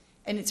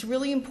 And it's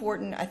really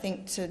important, I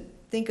think, to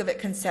think of it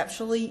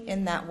conceptually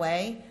in that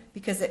way,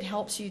 because it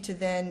helps you to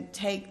then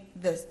take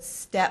the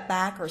step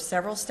back or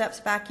several steps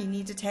back you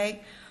need to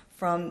take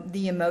from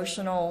the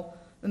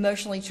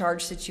emotionally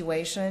charged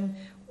situation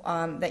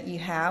that you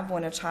have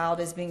when a child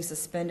is being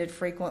suspended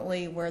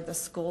frequently, where the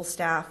school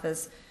staff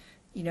is,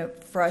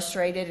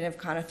 frustrated and have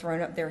kind of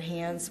thrown up their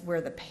hands, where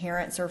the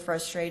parents are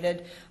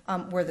frustrated,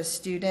 where the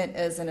student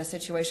is in a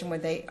situation where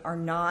they are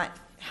not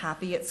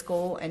happy at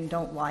school and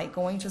don't like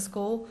going to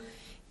school.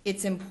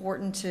 It's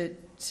important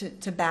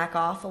to back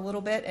off a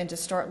little bit and to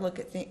start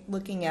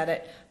looking at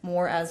it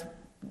more as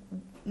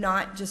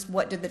not just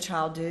what did the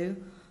child do,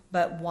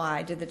 but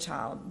why did the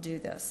child do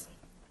this.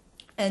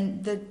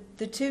 And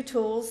the two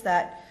tools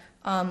that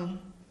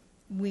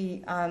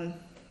we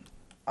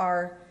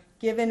are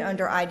given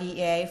under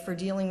IDEA for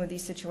dealing with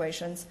these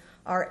situations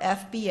are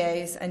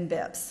FBAs and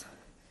BIPs.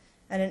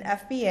 And an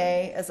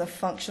FBA is a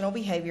functional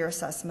behavior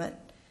assessment.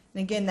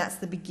 And again, that's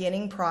the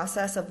beginning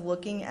process of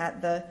looking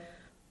at the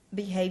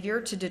behavior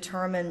to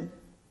determine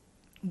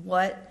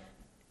what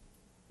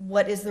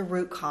is the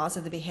root cause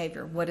of the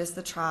behavior. What is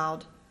the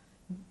child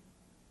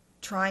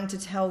trying to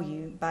tell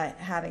you by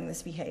having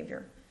this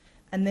behavior?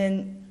 And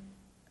then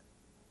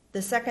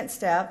the second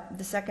step,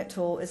 the second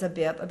tool, is a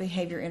BIP, a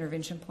behavior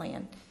intervention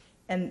plan.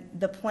 And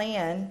the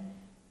plan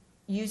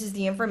uses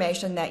the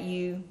information that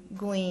you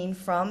glean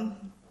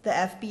from the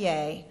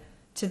FBA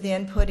to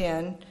then put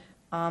in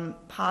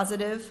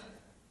positive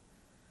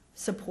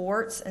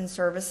supports and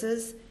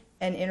services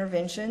and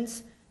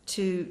interventions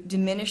to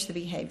diminish the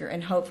behavior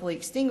and hopefully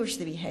extinguish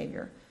the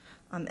behavior.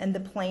 And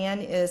the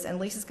plan is, and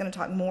Lisa's going to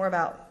talk more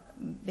about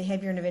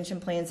behavior intervention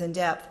plans in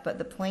depth, but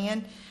the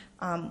plan,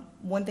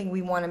 one thing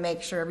we want to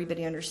make sure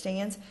everybody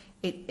understands,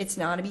 it's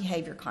not a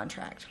behavior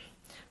contract.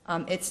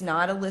 It's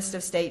not a list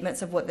of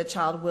statements of what the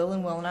child will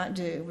and will not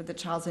do with the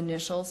child's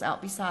initials out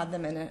beside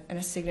them and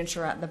a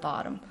signature at the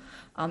bottom.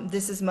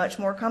 This is much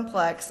more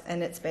complex,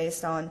 and it's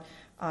based on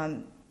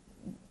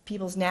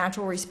people's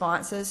natural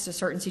responses to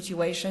certain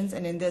situations,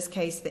 and in this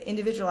case, the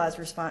individualized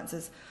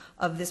responses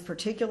of this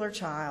particular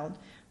child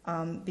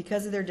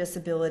because of their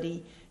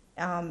disability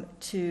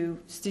to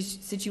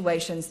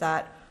situations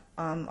that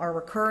are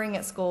recurring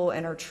at school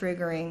and are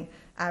triggering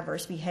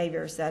adverse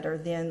behaviors that are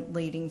then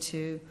leading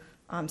to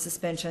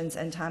suspensions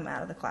and time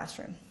out of the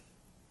classroom.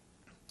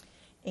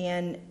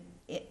 And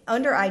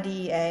under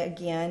IDEA,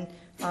 again,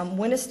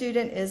 when a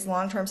student is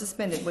long-term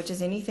suspended, which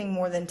is anything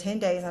more than 10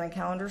 days on a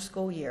calendar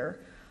school year,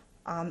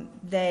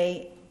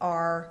 they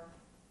are,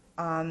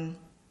 the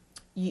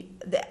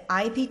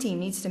IEP team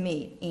needs to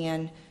meet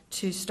and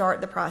to start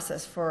the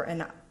process for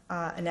an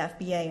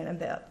FBA and a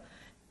BIP.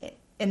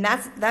 And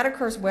that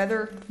occurs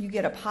whether you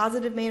get a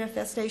positive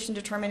manifestation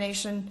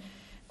determination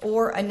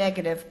or a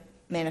negative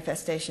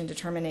manifestation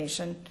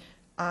determination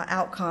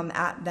outcome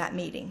at that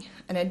meeting.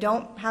 And I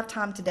don't have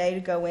time today to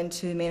go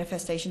into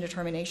manifestation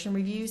determination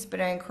reviews, but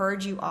I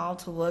encourage you all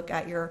to look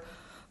at your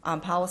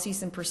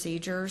policies and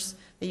procedures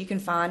that you can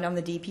find on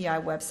the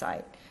DPI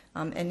website.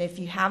 And if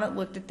you haven't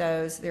looked at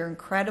those, they're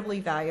incredibly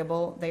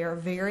valuable. They are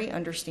very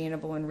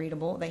understandable and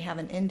readable. They have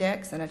an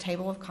index and a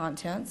table of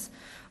contents,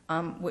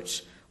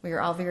 which we are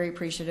all very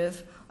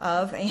appreciative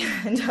of,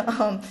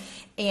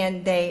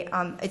 and they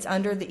it's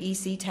under the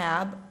EC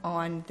tab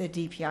on the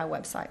DPI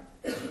website.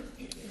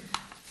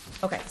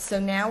 Okay, so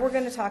now we're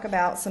going to talk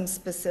about some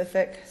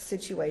specific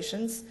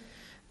situations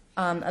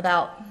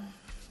about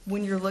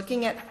when you're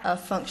looking at a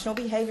functional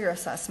behavior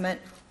assessment,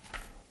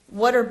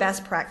 what are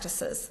best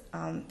practices?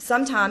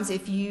 Sometimes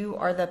if you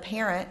are the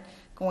parent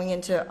going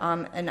into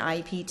an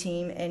IEP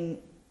team and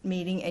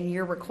meeting and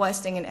you're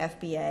requesting an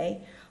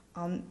FBA,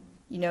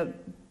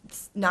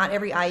 not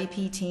every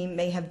IEP team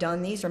may have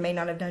done these or may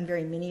not have done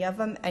very many of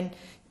them, and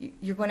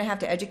you're going to have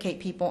to educate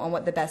people on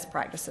what the best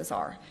practices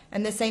are.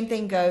 And the same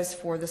thing goes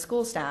for the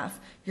school staff.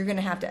 You're going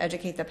to have to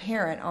educate the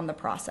parent on the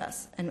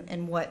process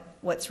and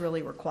what's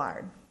really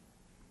required.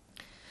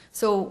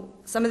 So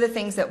some of the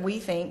things that we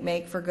think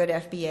make for good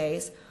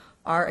FBAs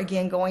are,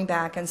 again, going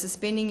back and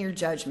suspending your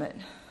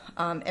judgment.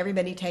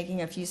 Everybody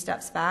taking a few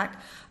steps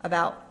back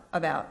about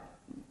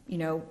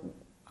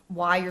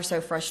why you're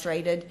so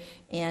frustrated.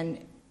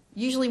 And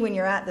usually when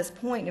you're at this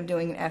point of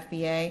doing an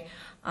FBA,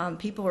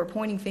 people are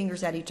pointing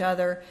fingers at each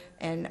other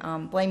and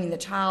blaming the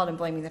child and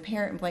blaming the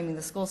parent and blaming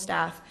the school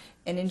staff.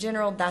 And in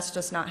general, that's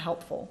just not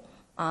helpful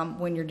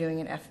when you're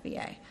doing an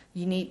FBA.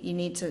 You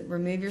need to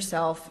remove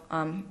yourself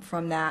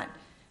from that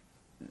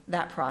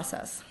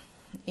process.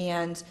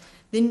 And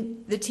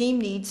then the team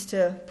needs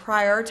to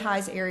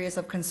prioritize areas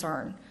of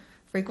concern.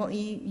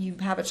 Frequently, you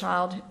have a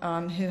child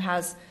who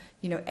has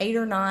 8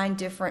 or 9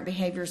 different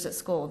behaviors at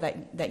school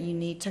that you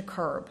need to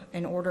curb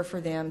in order for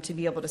them to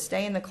be able to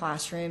stay in the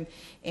classroom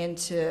and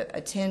to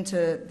attend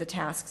to the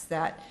tasks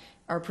that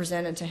are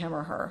presented to him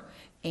or her.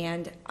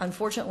 And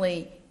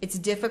unfortunately, it's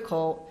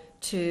difficult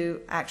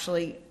to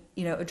actually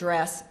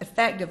address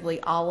effectively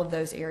all of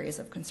those areas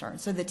of concern.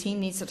 So the team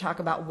needs to talk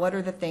about what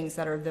are the things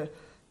that are the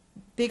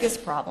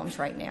biggest problems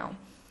right now,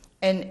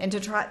 and to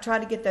try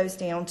to get those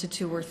down to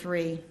 2 or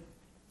 3,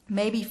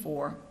 maybe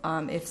 4,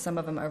 if some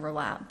of them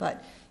overlap.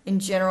 But in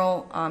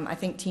general, I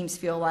think teams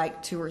feel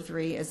like 2 or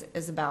 3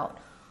 is about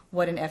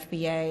what an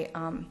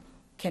FBA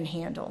can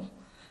handle.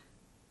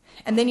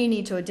 And then you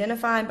need to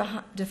identify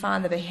and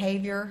define the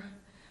behavior.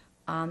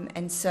 And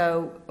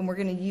we're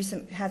going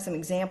to have some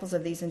examples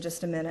of these in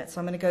just a minute.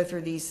 So I'm going to go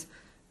through these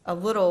a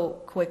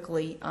little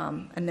quickly,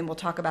 and then we'll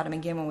talk about them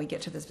again when we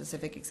get to the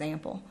specific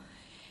example.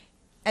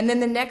 And then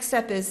the next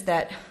step is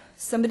that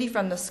somebody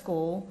from the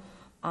school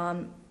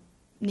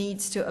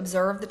needs to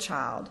observe the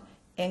child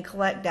and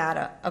collect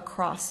data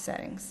across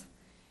settings.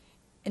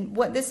 And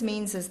what this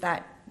means is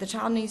that the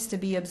child needs to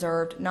be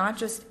observed not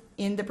just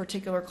in the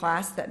particular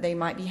class that they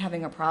might be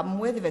having a problem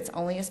with, if it's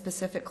only a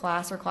specific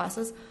class or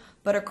classes,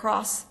 but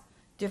across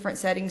different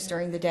settings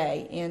during the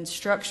day, in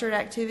structured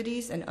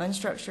activities and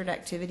unstructured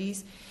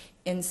activities,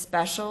 in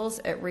specials,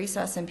 at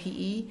recess and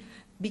PE,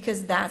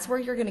 because that's where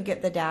you're going to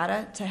get the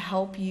data to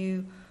help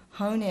you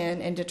hone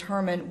in and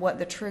determine what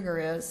the trigger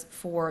is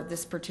for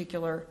this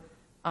particular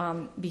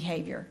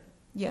behavior.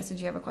 Yes, did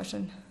you have a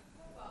question?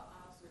 What about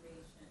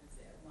observations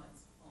at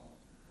one's home?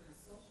 Would a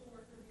social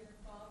worker get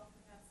involved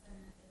perhaps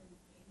in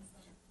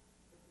some,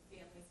 if the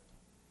family's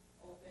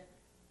open,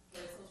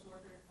 for a social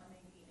worker to come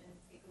and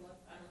take a look?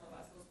 I don't know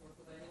about social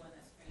worker, but anyone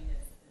that's trained in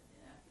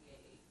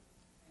FBA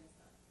kind of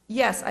stuff.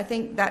 Yes, I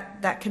think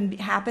that can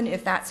happen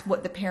if that's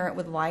what the parent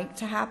would like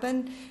to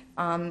happen.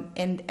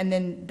 And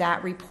then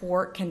that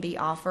report can be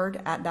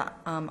offered at the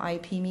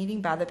IEP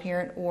meeting by the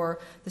parent, or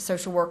the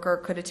social worker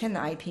could attend the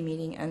IEP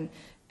meeting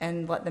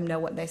and let them know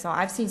what they saw.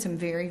 I've seen some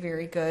very,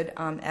 very good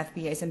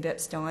FBAs and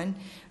BIPs done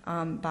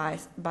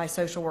by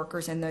social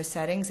workers in those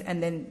settings,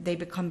 and then they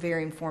become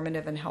very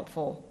informative and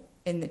helpful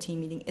in the team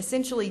meeting.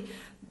 Essentially,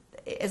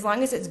 as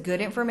long as it's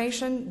good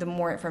information, the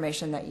more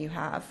information that you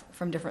have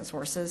from different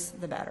sources,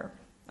 the better,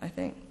 I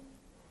think.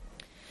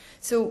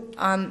 So,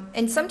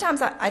 and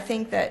sometimes I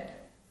think that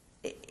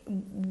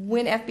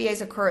when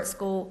FBAs occur at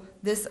school,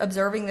 this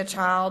observing the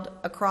child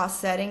across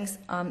settings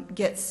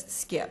gets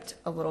skipped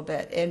a little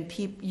bit. And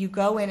you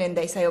go in and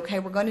they say, okay,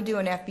 we're going to do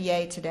an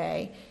FBA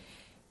today.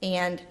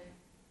 And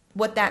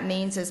what that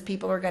means is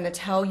people are going to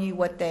tell you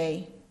what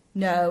they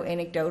know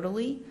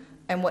anecdotally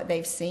and what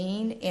they've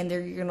seen. And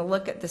you're going to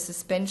look at the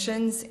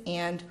suspensions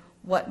and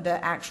what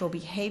the actual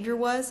behavior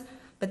was.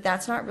 But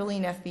that's not really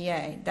an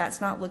FBA.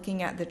 That's not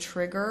looking at the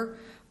trigger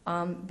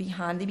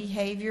behind the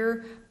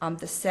behavior,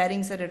 the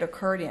settings that it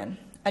occurred in.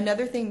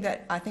 Another thing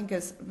that I think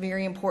is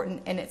very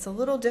important, and it's a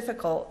little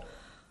difficult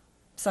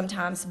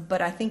sometimes,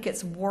 but I think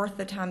it's worth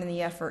the time and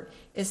the effort,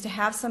 is to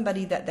have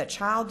somebody that the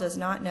child does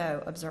not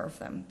know observe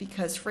them.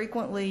 Because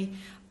frequently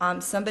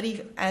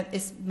somebody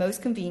is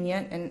most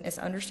convenient, and it's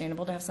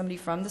understandable to have somebody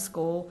from the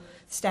school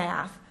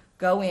staff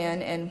go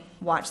in and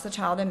watch the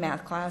child in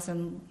math class,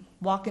 and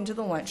walk into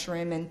the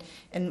lunchroom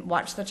and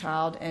watch the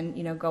child,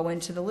 and go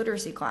into the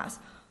literacy class.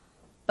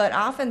 But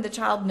often the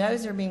child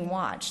knows they're being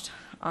watched.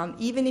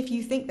 Even if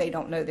you think they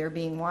don't know they're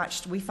being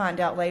watched, we find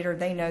out later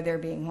they know they're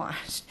being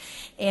watched.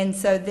 And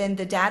so then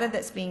the data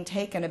that's being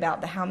taken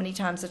about how many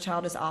times the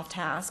child is off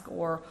task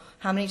or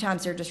how many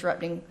times they're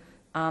disrupting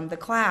the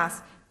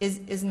class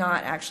is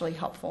not actually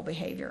helpful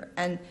behavior.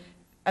 And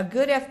a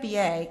good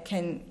FBA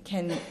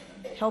can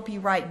help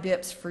you write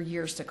BIPs for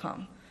years to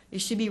come. It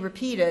should be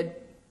repeated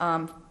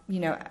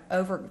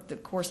over the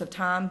course of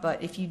time,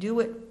 but if you do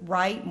it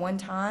right one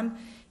time,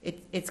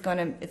 it's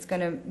going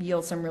to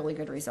yield some really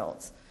good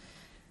results.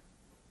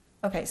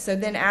 Okay, so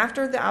then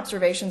after the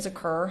observations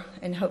occur,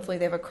 and hopefully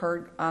they've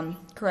occurred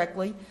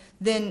correctly,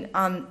 then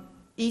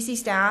EC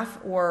staff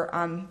or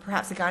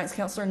perhaps the guidance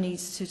counselor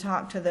needs to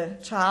talk to the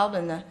child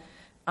and the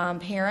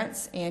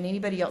parents and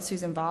anybody else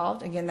who's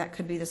involved. Again, that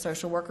could be the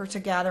social worker, to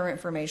gather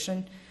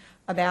information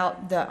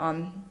about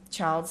the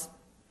child's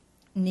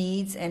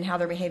needs and how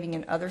they're behaving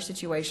in other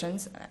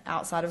situations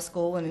outside of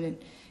school and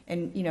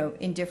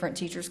in different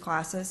teachers'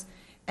 classes.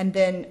 And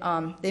then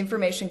the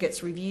information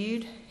gets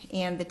reviewed,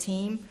 and the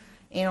team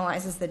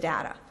analyzes the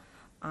data.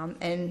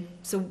 And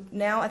so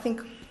now I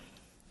think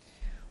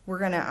we're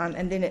going to,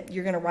 and then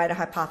you're going to write a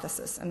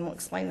hypothesis, and we'll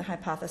explain the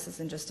hypothesis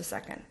in just a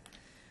second.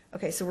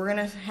 Okay, so we're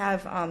going to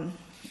have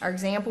our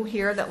example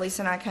here that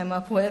Lisa and I came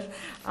up with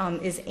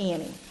is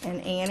Annie.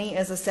 And Annie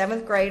is a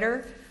 7th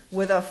grader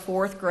with a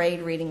 4th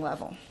grade reading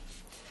level.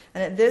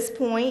 And at this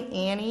point,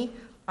 Annie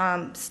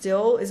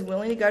still is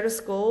willing to go to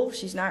school.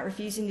 She's not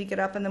refusing to get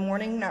up in the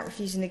morning, not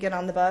refusing to get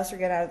on the bus or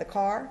get out of the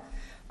car.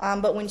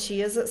 But when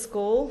she is at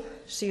school,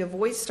 she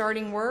avoids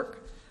starting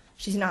work.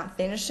 She's not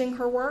finishing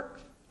her work.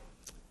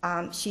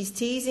 She's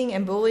teasing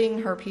and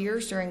bullying her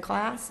peers during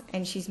class,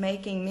 and she's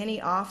making many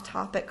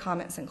off-topic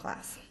comments in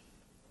class.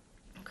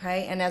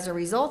 Okay, and as a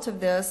result of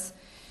this,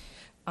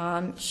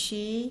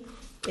 she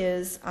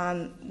is,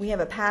 we have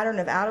a pattern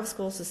of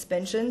out-of-school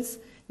suspensions.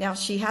 Now,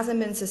 she hasn't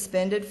been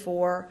suspended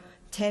for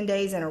 10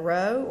 days in a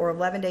row or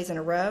 11 days in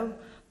a row,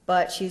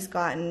 but she's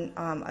gotten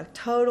a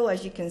total,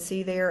 as you can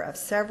see there, of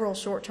several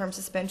short-term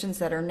suspensions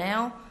that are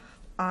now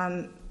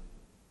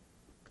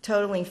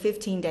totaling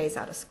 15 days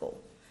out of school.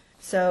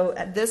 So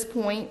at this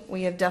point,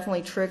 we have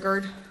definitely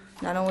triggered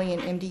not only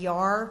an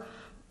MDR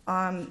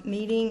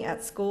meeting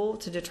at school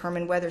to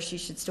determine whether she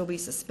should still be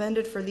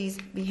suspended for these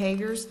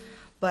behaviors,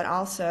 but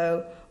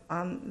also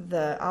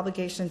the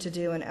obligation to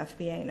do an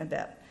FBA and a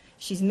BIP.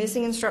 She's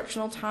missing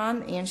instructional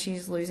time and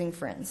she's losing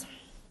friends.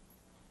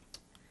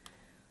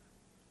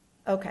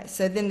 Okay,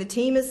 so then the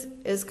team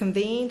is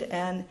convened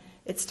and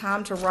it's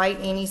time to write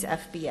Annie's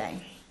FBA.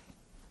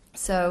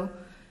 So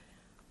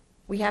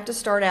we have to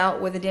start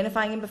out with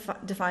identifying and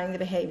defining the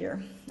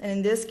behavior. And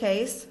in this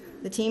case,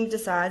 the team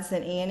decides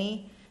that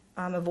Annie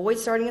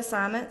avoids starting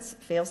assignments,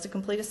 fails to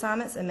complete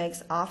assignments, and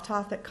makes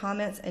off-topic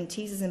comments and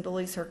teases and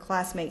bullies her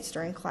classmates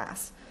during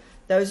class.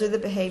 Those are the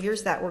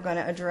behaviors that we're going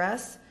to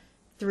address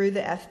through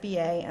the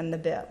FBA and the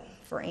BIP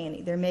for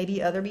Annie. There may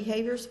be other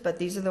behaviors, but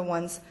these are the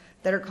ones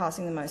that are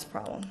causing the most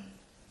problem.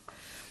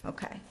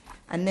 Okay,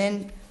 and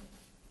then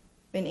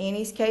in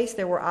Annie's case,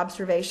 there were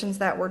observations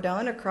that were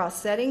done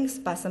across settings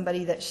by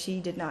somebody that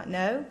she did not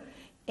know,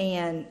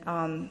 and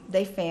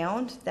they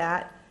found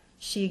that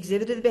she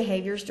exhibited the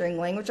behaviors during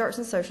language arts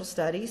and social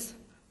studies,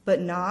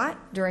 but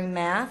not during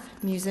math,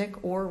 music,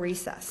 or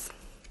recess.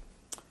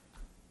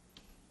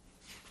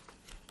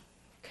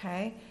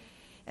 Okay,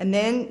 and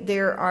then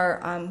there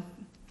are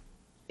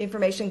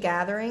information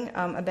gathering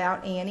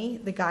about Annie.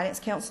 The guidance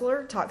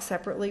counselor talks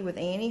separately with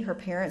Annie, her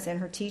parents, and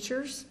her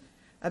teachers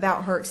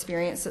about her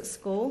experience at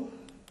school.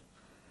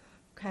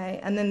 Okay,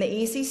 and then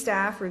the EC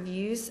staff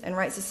reviews and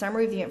writes a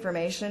summary of the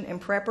information in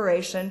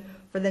preparation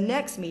for the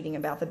next meeting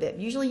about the BIP.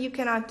 Usually you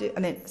cannot do,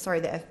 the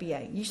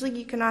FBA. Usually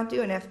you cannot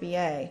do an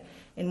FBA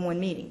in one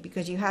meeting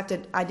because you have to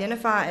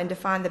identify and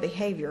define the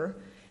behavior,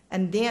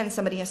 and then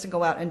somebody has to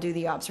go out and do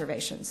the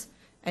observations.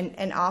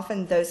 And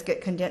often those get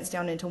condensed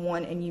down into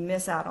one, and you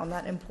miss out on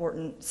that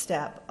important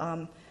step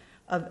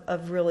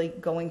of really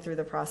going through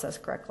the process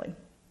correctly.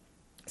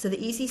 So the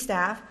EC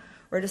staff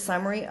wrote a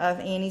summary of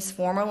Annie's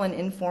formal and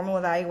informal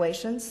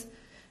evaluations.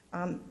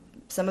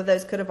 Some of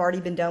those could have already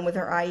been done with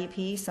her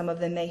IEP. Some of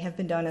them may have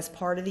been done as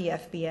part of the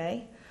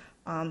FBA.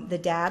 The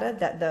data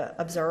that the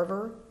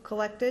observer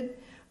collected,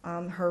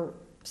 her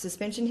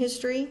suspension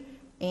history,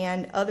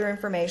 and other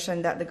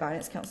information that the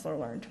guidance counselor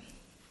learned.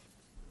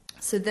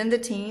 So then the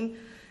team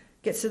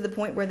gets to the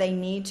point where they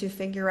need to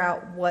figure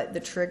out what the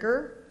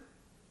trigger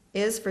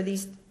is for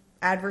these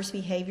adverse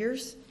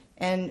behaviors.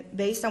 And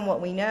based on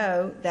what we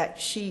know, that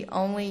she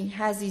only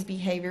has these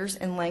behaviors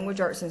in language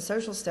arts and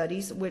social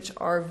studies, which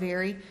are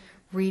very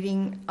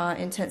reading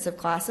intensive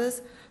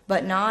classes,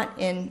 but not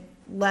in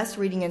less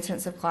reading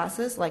intensive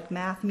classes like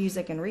math,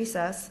 music, and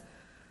recess.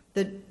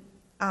 The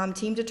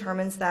team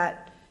determines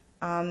that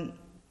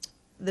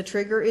the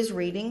trigger is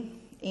reading,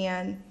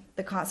 and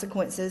the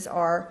consequences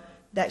are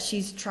that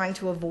she's trying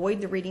to avoid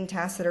the reading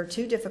tasks that are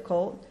too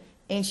difficult,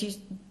 and she's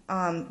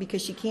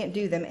because she can't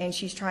do them, and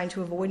she's trying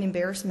to avoid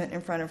embarrassment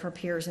in front of her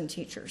peers and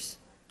teachers.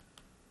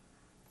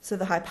 So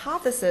the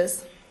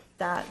hypothesis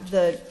that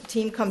the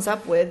team comes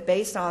up with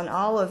based on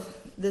all of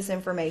this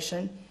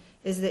information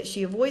is that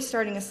she avoids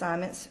starting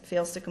assignments,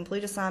 fails to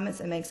complete assignments,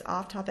 and makes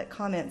off-topic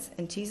comments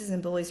and teases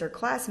and bullies her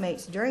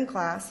classmates during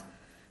class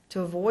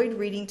to avoid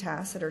reading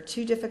tasks that are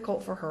too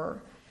difficult for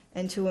her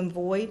and to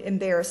avoid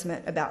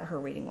embarrassment about her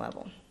reading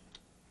level.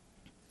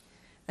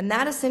 And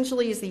that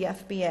essentially is the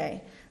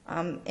FBA.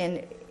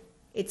 And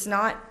it's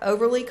not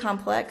overly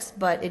complex,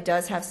 but it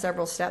does have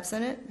several steps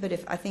in it. But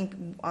I think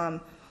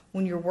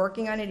when you're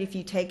working on it, if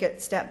you take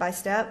it step by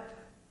step,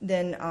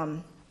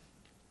 then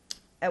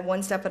at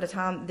one step at a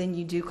time, then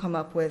you do come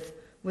up with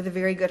a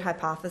very good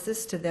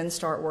hypothesis to then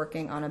start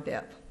working on a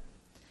BIP.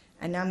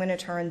 And now I'm going to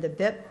turn the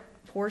BIP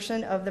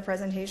portion of the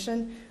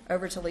presentation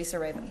over to Lisa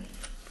Raven.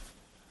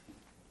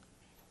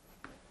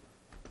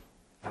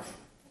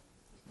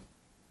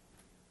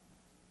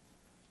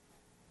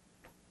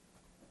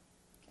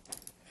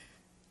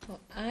 Well,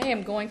 I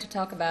am going to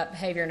talk about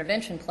behavior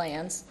intervention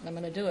plans. I'm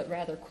going to do it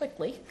rather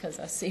quickly because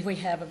I see we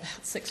have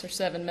about 6 or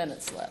 7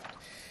 minutes left.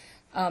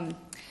 Let's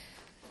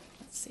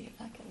see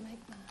if I can make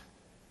my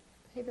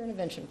behavior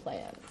intervention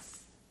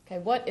plans. Okay,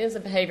 what is a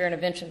behavior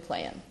intervention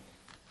plan?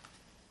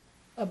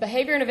 A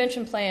behavior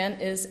intervention plan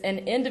is an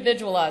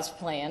individualized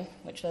plan,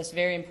 which is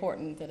very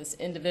important that it's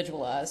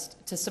individualized,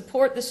 to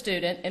support the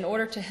student in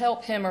order to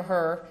help him or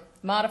her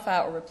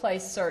modify or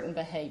replace certain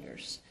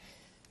behaviors.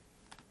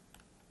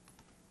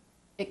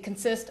 It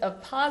consists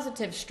of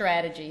positive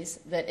strategies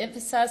that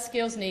emphasize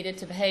skills needed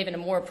to behave in a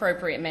more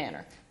appropriate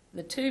manner.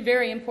 The two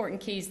very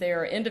important keys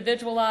there are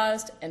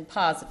individualized and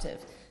positive.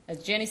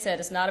 As Jenny said,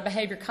 it's not a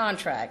behavior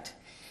contract.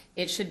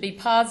 It should be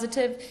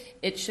positive.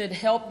 It should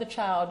help the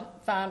child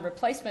find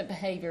replacement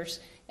behaviors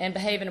and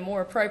behave in a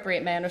more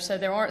appropriate manner so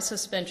there aren't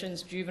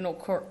suspensions, juvenile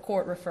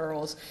court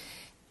referrals.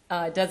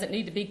 It doesn't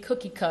need to be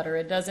cookie cutter.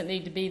 It doesn't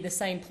need to be the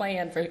same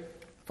plan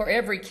for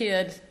every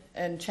kid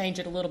and change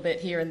it a little bit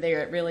here and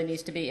there. It really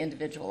needs to be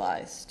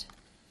individualized.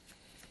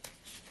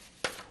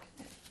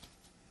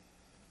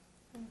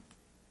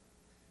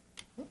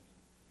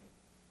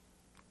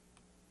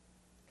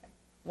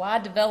 Why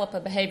develop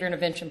a behavior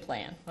intervention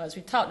plan? Well, as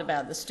we talked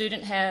about, the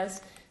student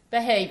has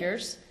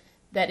behaviors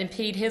that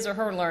impede his or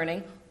her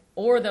learning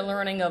or the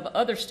learning of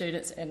other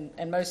students, and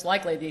most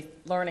likely the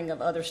learning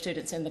of other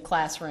students in the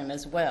classroom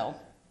as well.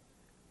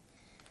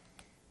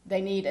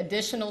 They need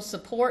additional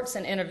supports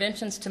and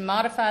interventions to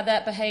modify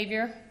that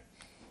behavior.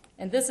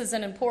 And this is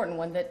an important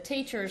one, that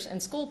teachers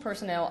and school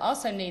personnel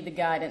also need the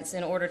guidance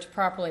in order to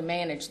properly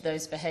manage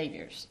those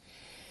behaviors.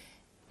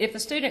 If a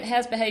student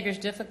has behaviors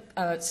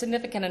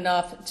significant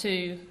enough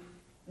to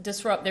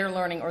disrupt their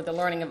learning or the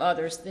learning of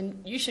others, then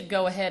you should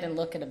go ahead and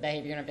look at a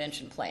behavior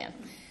intervention plan.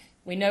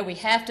 We know we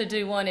have to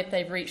do one if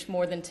they've reached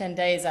more than 10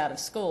 days out of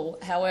school.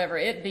 However,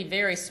 it'd be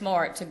very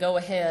smart to go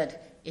ahead,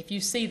 if you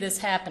see this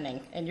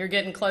happening and you're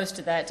getting close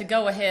to that, to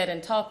go ahead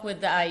and talk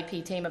with the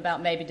IEP team about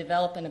maybe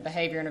developing a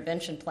behavior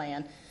intervention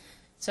plan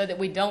so that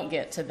we don't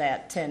get to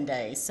that 10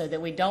 days, so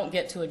that we don't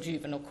get to a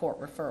juvenile court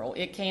referral.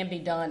 It can be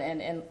done,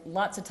 and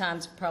lots of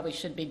times probably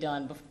should be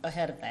done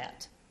ahead of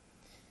that.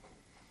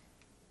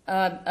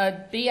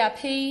 A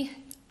BIP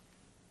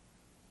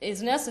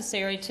is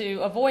necessary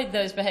to avoid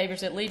those behaviors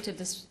that lead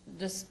to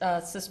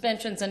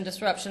suspensions and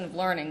disruption of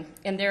learning.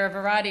 And there are a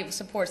variety of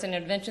supports and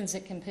interventions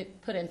that can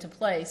put into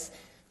place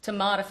to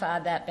modify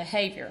that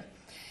behavior.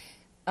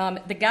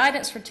 The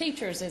guidance for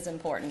teachers is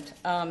important.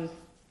 A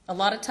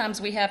lot of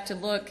times we have to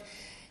look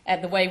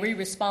at the way we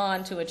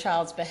respond to a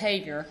child's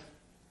behavior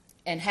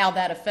and how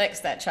that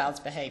affects that child's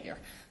behavior.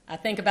 I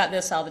think about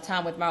this all the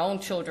time with my own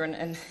children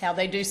and how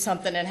they do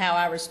something and how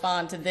I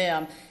respond to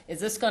them.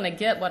 Is this going to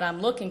get what I'm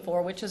looking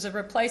for, which is a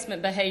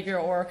replacement behavior,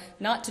 or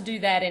not to do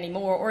that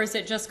anymore, or is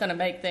it just going to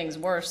make things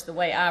worse the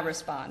way I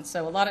respond?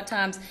 So a lot of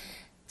times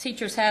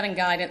teachers having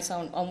guidance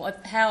on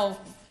how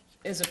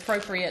is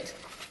appropriate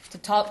to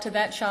talk to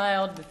that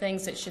child, the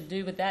things that should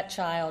do with that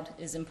child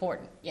is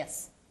important.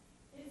 Yes?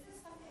 Is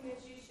this something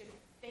that you should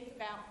think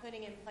about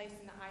putting in place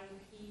in the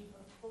IEP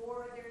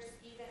before there's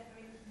even, I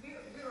mean,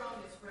 we're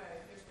on this road.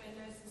 There's been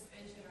no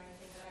suspension or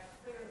anything, but I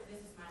clearly,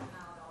 this is my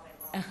child all day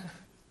long.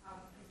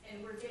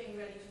 And we're getting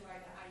ready to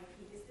write the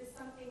IEP. Is this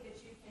something that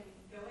you can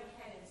go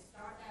ahead and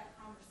start that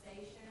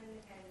conversation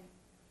and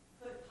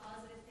put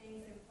positive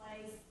things in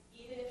place,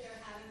 even if there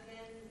haven't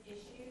been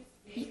issues,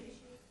 major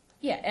issues?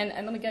 Yeah, and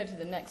let me go to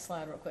the next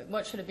slide real quick.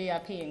 What should a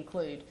BIP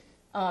include?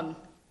 And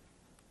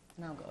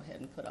I'll go ahead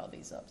and put all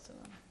these up. So,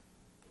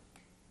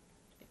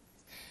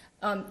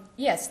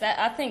 yes,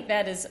 I think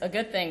that is a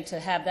good thing to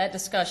have that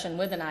discussion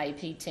with an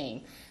IEP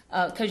team,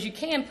 because you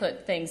can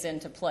put things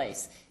into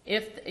place.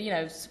 If,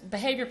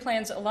 behavior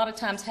plans a lot of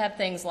times have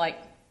things like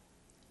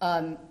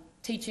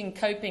teaching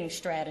coping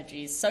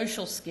strategies,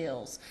 social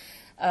skills,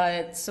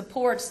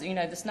 supports,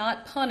 that's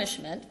not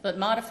punishment, but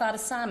modified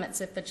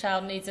assignments if the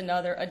child needs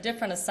a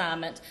different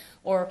assignment,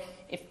 or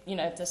if,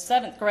 it's a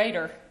 7th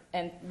grader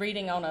and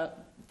reading on a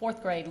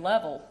 4th grade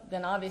level,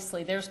 then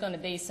obviously there's going to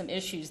be some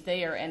issues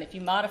there. And if you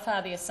modify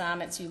the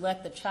assignments, you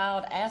let the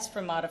child ask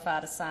for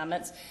modified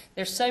assignments.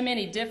 There's so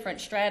many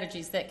different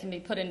strategies that can be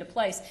put into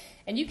place,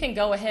 and you can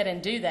go ahead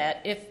and do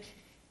that.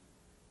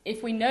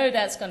 If we know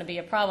that's going to be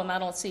a problem, I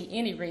don't see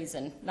any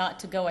reason not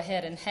to go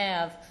ahead and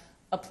have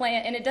a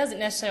plan, and it doesn't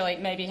necessarily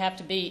maybe have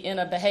to be in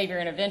a behavior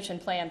intervention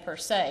plan per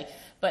se,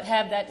 but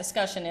have that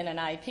discussion in an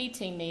IEP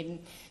team meeting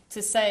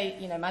to say,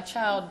 my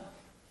child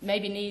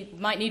might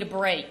need a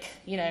break,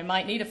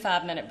 might need a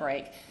 5-minute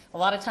break. A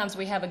lot of times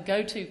we have a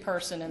go-to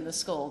person in the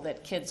school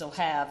that kids will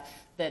have,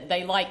 that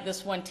they like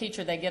this one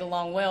teacher, they get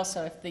along well,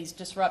 so if these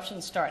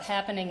disruptions start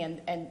happening,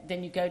 and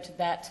then you go to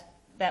that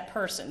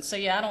person. So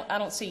yeah, I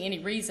don't see any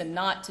reason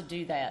not to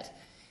do that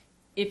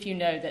if you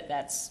know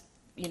that's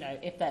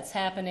if that's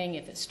happening,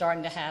 if it's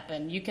starting to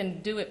happen. You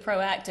can do it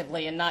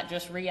proactively and not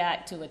just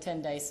react to a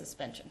 10-day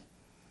suspension.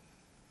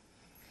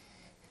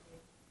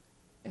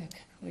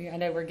 Okay, I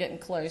know we're getting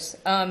close.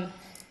 And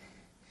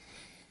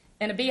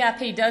a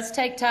BIP does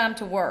take time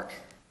to work.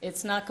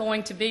 It's not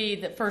going to be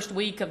the first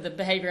week of the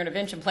behavior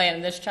intervention plan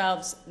and this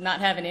child's not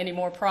having any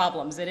more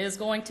problems. It is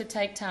going to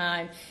take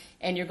time,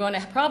 and you're going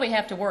to probably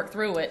have to work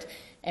through it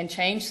and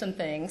change some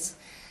things.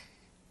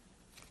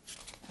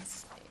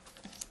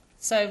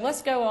 So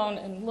let's go on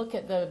and look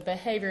at the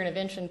behavior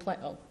intervention plan.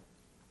 Oh,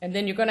 and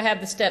then you're going to have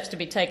the steps to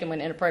be taken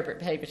when inappropriate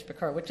behaviors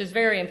occur, which is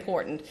very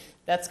important.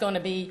 That's going to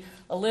be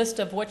a list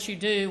of what you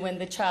do when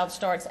the child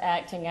starts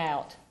acting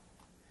out.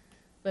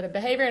 But a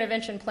behavior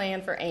intervention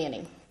plan for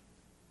Annie.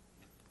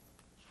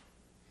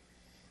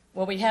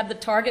 Well, we have the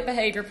target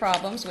behavior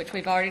problems, which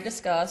we've already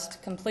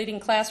discussed, completing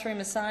classroom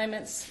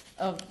assignments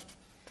of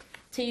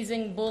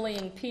teasing,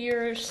 bullying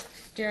peers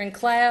during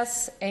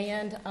class,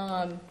 and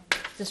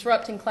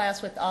disrupting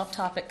class with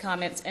off-topic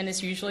comments, and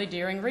it's usually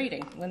during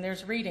reading, when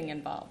there's reading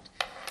involved.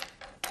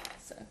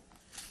 So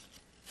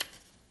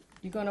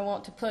you're going to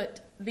want to put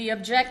the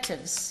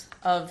objectives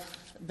of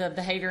the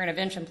behavior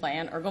intervention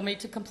plan are going to be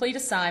to complete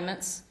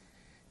assignments,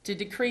 to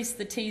decrease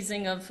the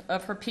teasing of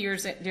her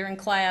peers during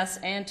class,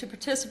 and to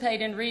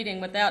participate in reading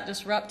without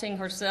disrupting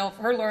her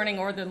learning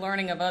or the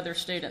learning of other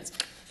students.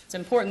 It's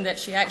important that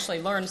she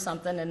actually learn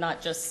something and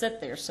not just sit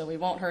there, so we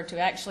want her to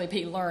actually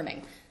be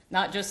learning.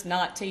 not just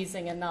not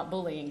teasing and not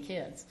bullying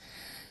kids.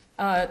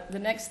 The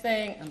next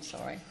thing, I'm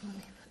sorry, let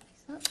me put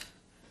these up.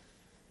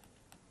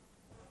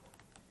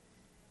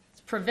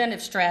 It's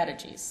preventive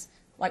strategies.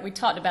 Like we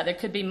talked about, there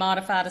could be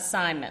modified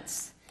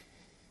assignments.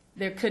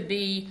 There could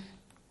be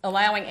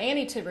allowing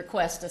Annie to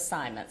request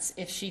assignments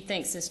if she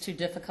thinks it's too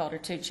difficult or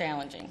too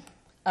challenging.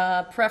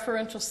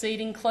 Preferential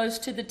seating close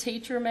to the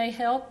teacher may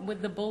help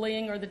with the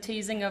bullying or the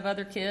teasing of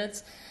other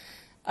kids.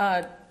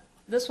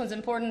 This one's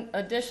important,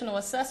 additional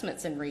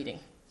assessments in reading.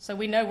 So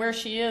we know where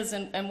she is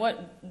and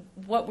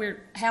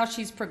how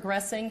she's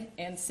progressing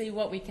and see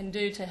what we can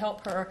do to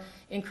help her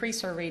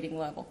increase her reading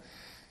level.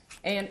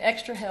 And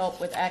extra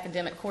help with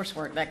academic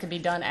coursework. That could be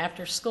done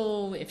after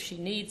school. If she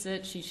needs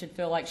it, she should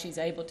feel like she's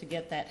able to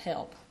get that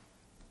help.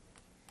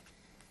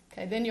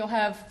 Okay, then you'll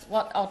have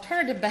what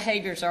alternative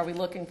behaviors are we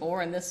looking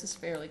for, and this is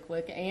fairly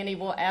quick. Annie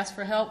will ask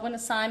for help when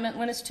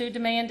it's too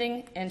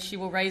demanding, and she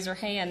will raise her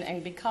hand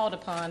and be called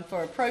upon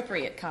for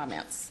appropriate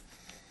comments.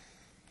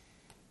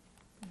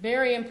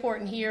 Very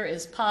important here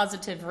is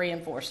positive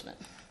reinforcement.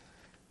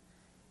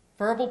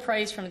 Verbal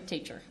praise from a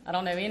teacher. I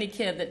don't know any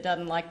kid that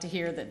doesn't like to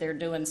hear that they're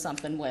doing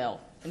something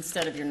well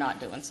instead of you're not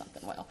doing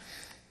something well.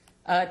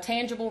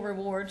 Tangible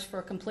rewards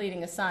for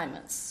completing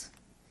assignments.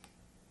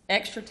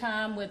 Extra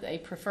time with a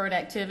preferred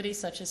activity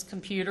such as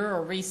computer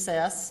or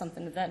recess,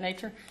 something of that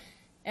nature,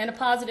 and a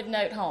positive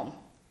note home.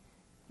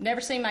 Never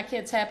seen my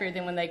kids happier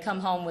than when they come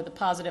home with a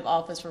positive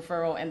office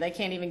referral and they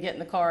can't even get in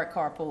the car at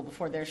carpool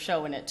before they're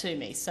showing it to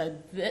me. So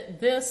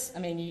this, I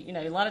mean, you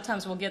know, a lot of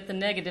times we'll get the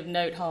negative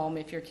note home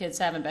if your kid's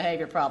having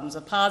behavior problems.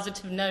 A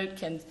positive note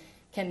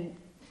can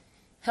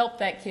help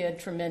that kid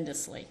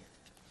tremendously.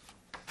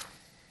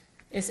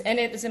 And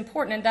it is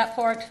important in that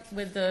part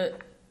with the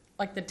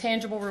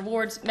tangible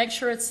rewards, make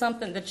sure it's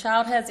something the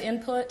child has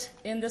input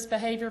in this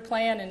behavior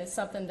plan and it's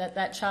something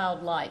that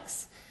child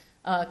likes.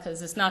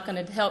 Because it's not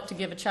going to help to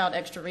give a child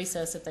extra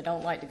recess if they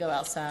don't like to go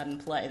outside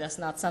and play. That's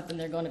not something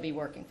they're going to be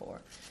working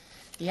for.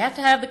 You have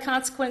to have the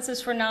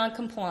consequences for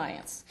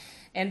noncompliance.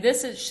 And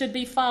this should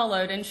be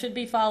followed and should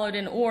be followed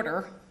in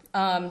order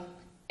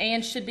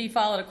and should be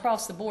followed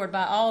across the board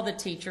by all the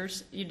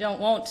teachers. You don't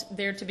want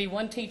there to be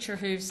one teacher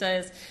who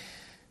says,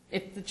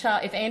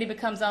 if Andy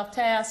becomes off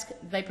task,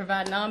 they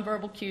provide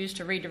nonverbal cues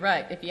to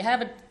redirect. If you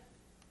have a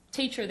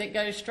teacher that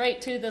goes straight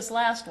to this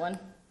last one,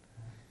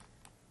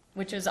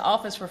 which is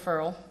office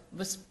referral,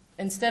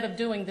 instead of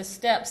doing the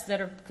steps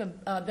that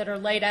are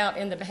laid out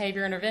in the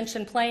behavior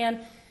intervention plan,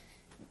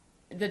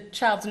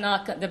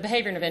 the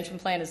behavior intervention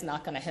plan is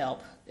not going to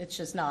help. It's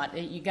just not.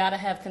 You got to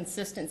have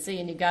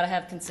consistency, and you got to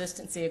have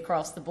consistency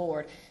across the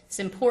board. It's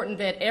important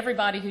that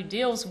everybody who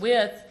deals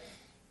with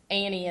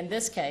Annie in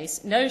this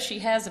case knows she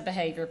has a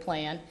behavior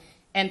plan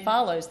and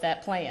follows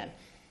that plan.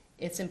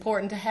 It's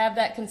important to have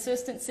that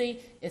consistency.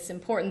 It's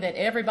important that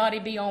everybody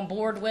be on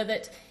board with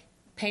it,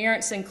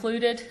 parents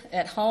included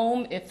at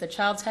home. If the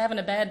child's having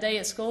a bad day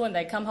at school and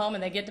they come home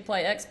and they get to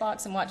play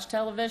Xbox and watch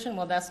television,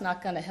 well, that's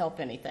not going to help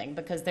anything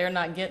because they're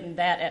not getting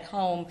that at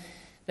home.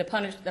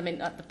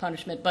 Not the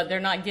punishment, but they're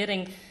not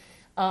getting,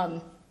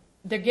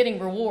 they're getting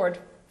reward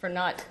for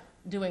not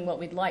doing what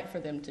we'd like for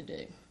them to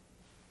do.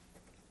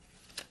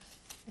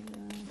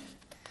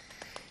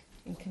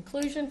 In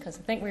conclusion, because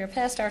I think we are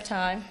past our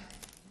time,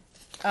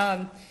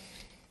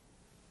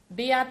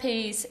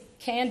 BIPs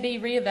can be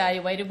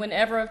reevaluated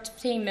whenever an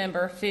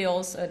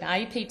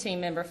IEP team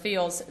member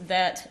feels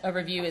that a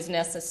review is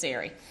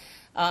necessary.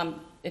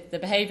 If the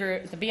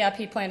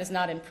BIP plan is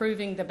not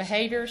improving the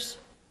behaviors,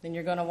 then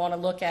you're going to want to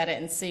look at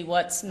it and see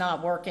what's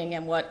not working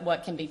and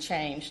what can be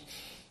changed.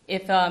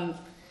 If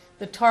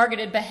the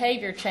targeted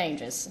behavior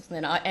changes,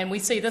 and we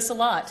see this a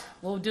lot.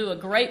 We'll do a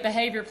great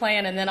behavior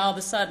plan, and then all of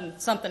a sudden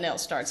something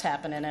else starts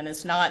happening, and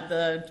it's not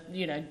the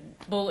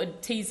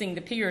teasing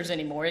the peers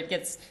anymore. It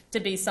gets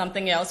to be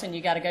something else, and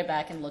you got to go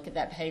back and look at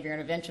that behavior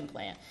intervention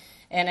plan.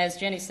 And as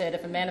Jenny said,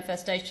 if a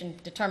manifestation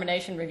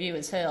determination review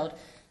is held,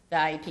 the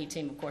IEP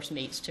team, of course,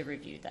 meets to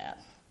review that.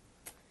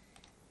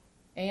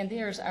 And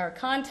there's our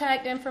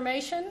contact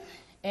information,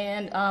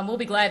 and we'll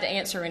be glad to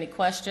answer any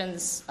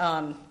questions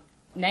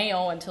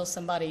now until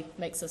somebody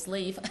makes us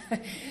leave,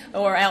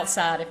 or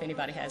outside if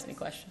anybody has any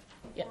questions.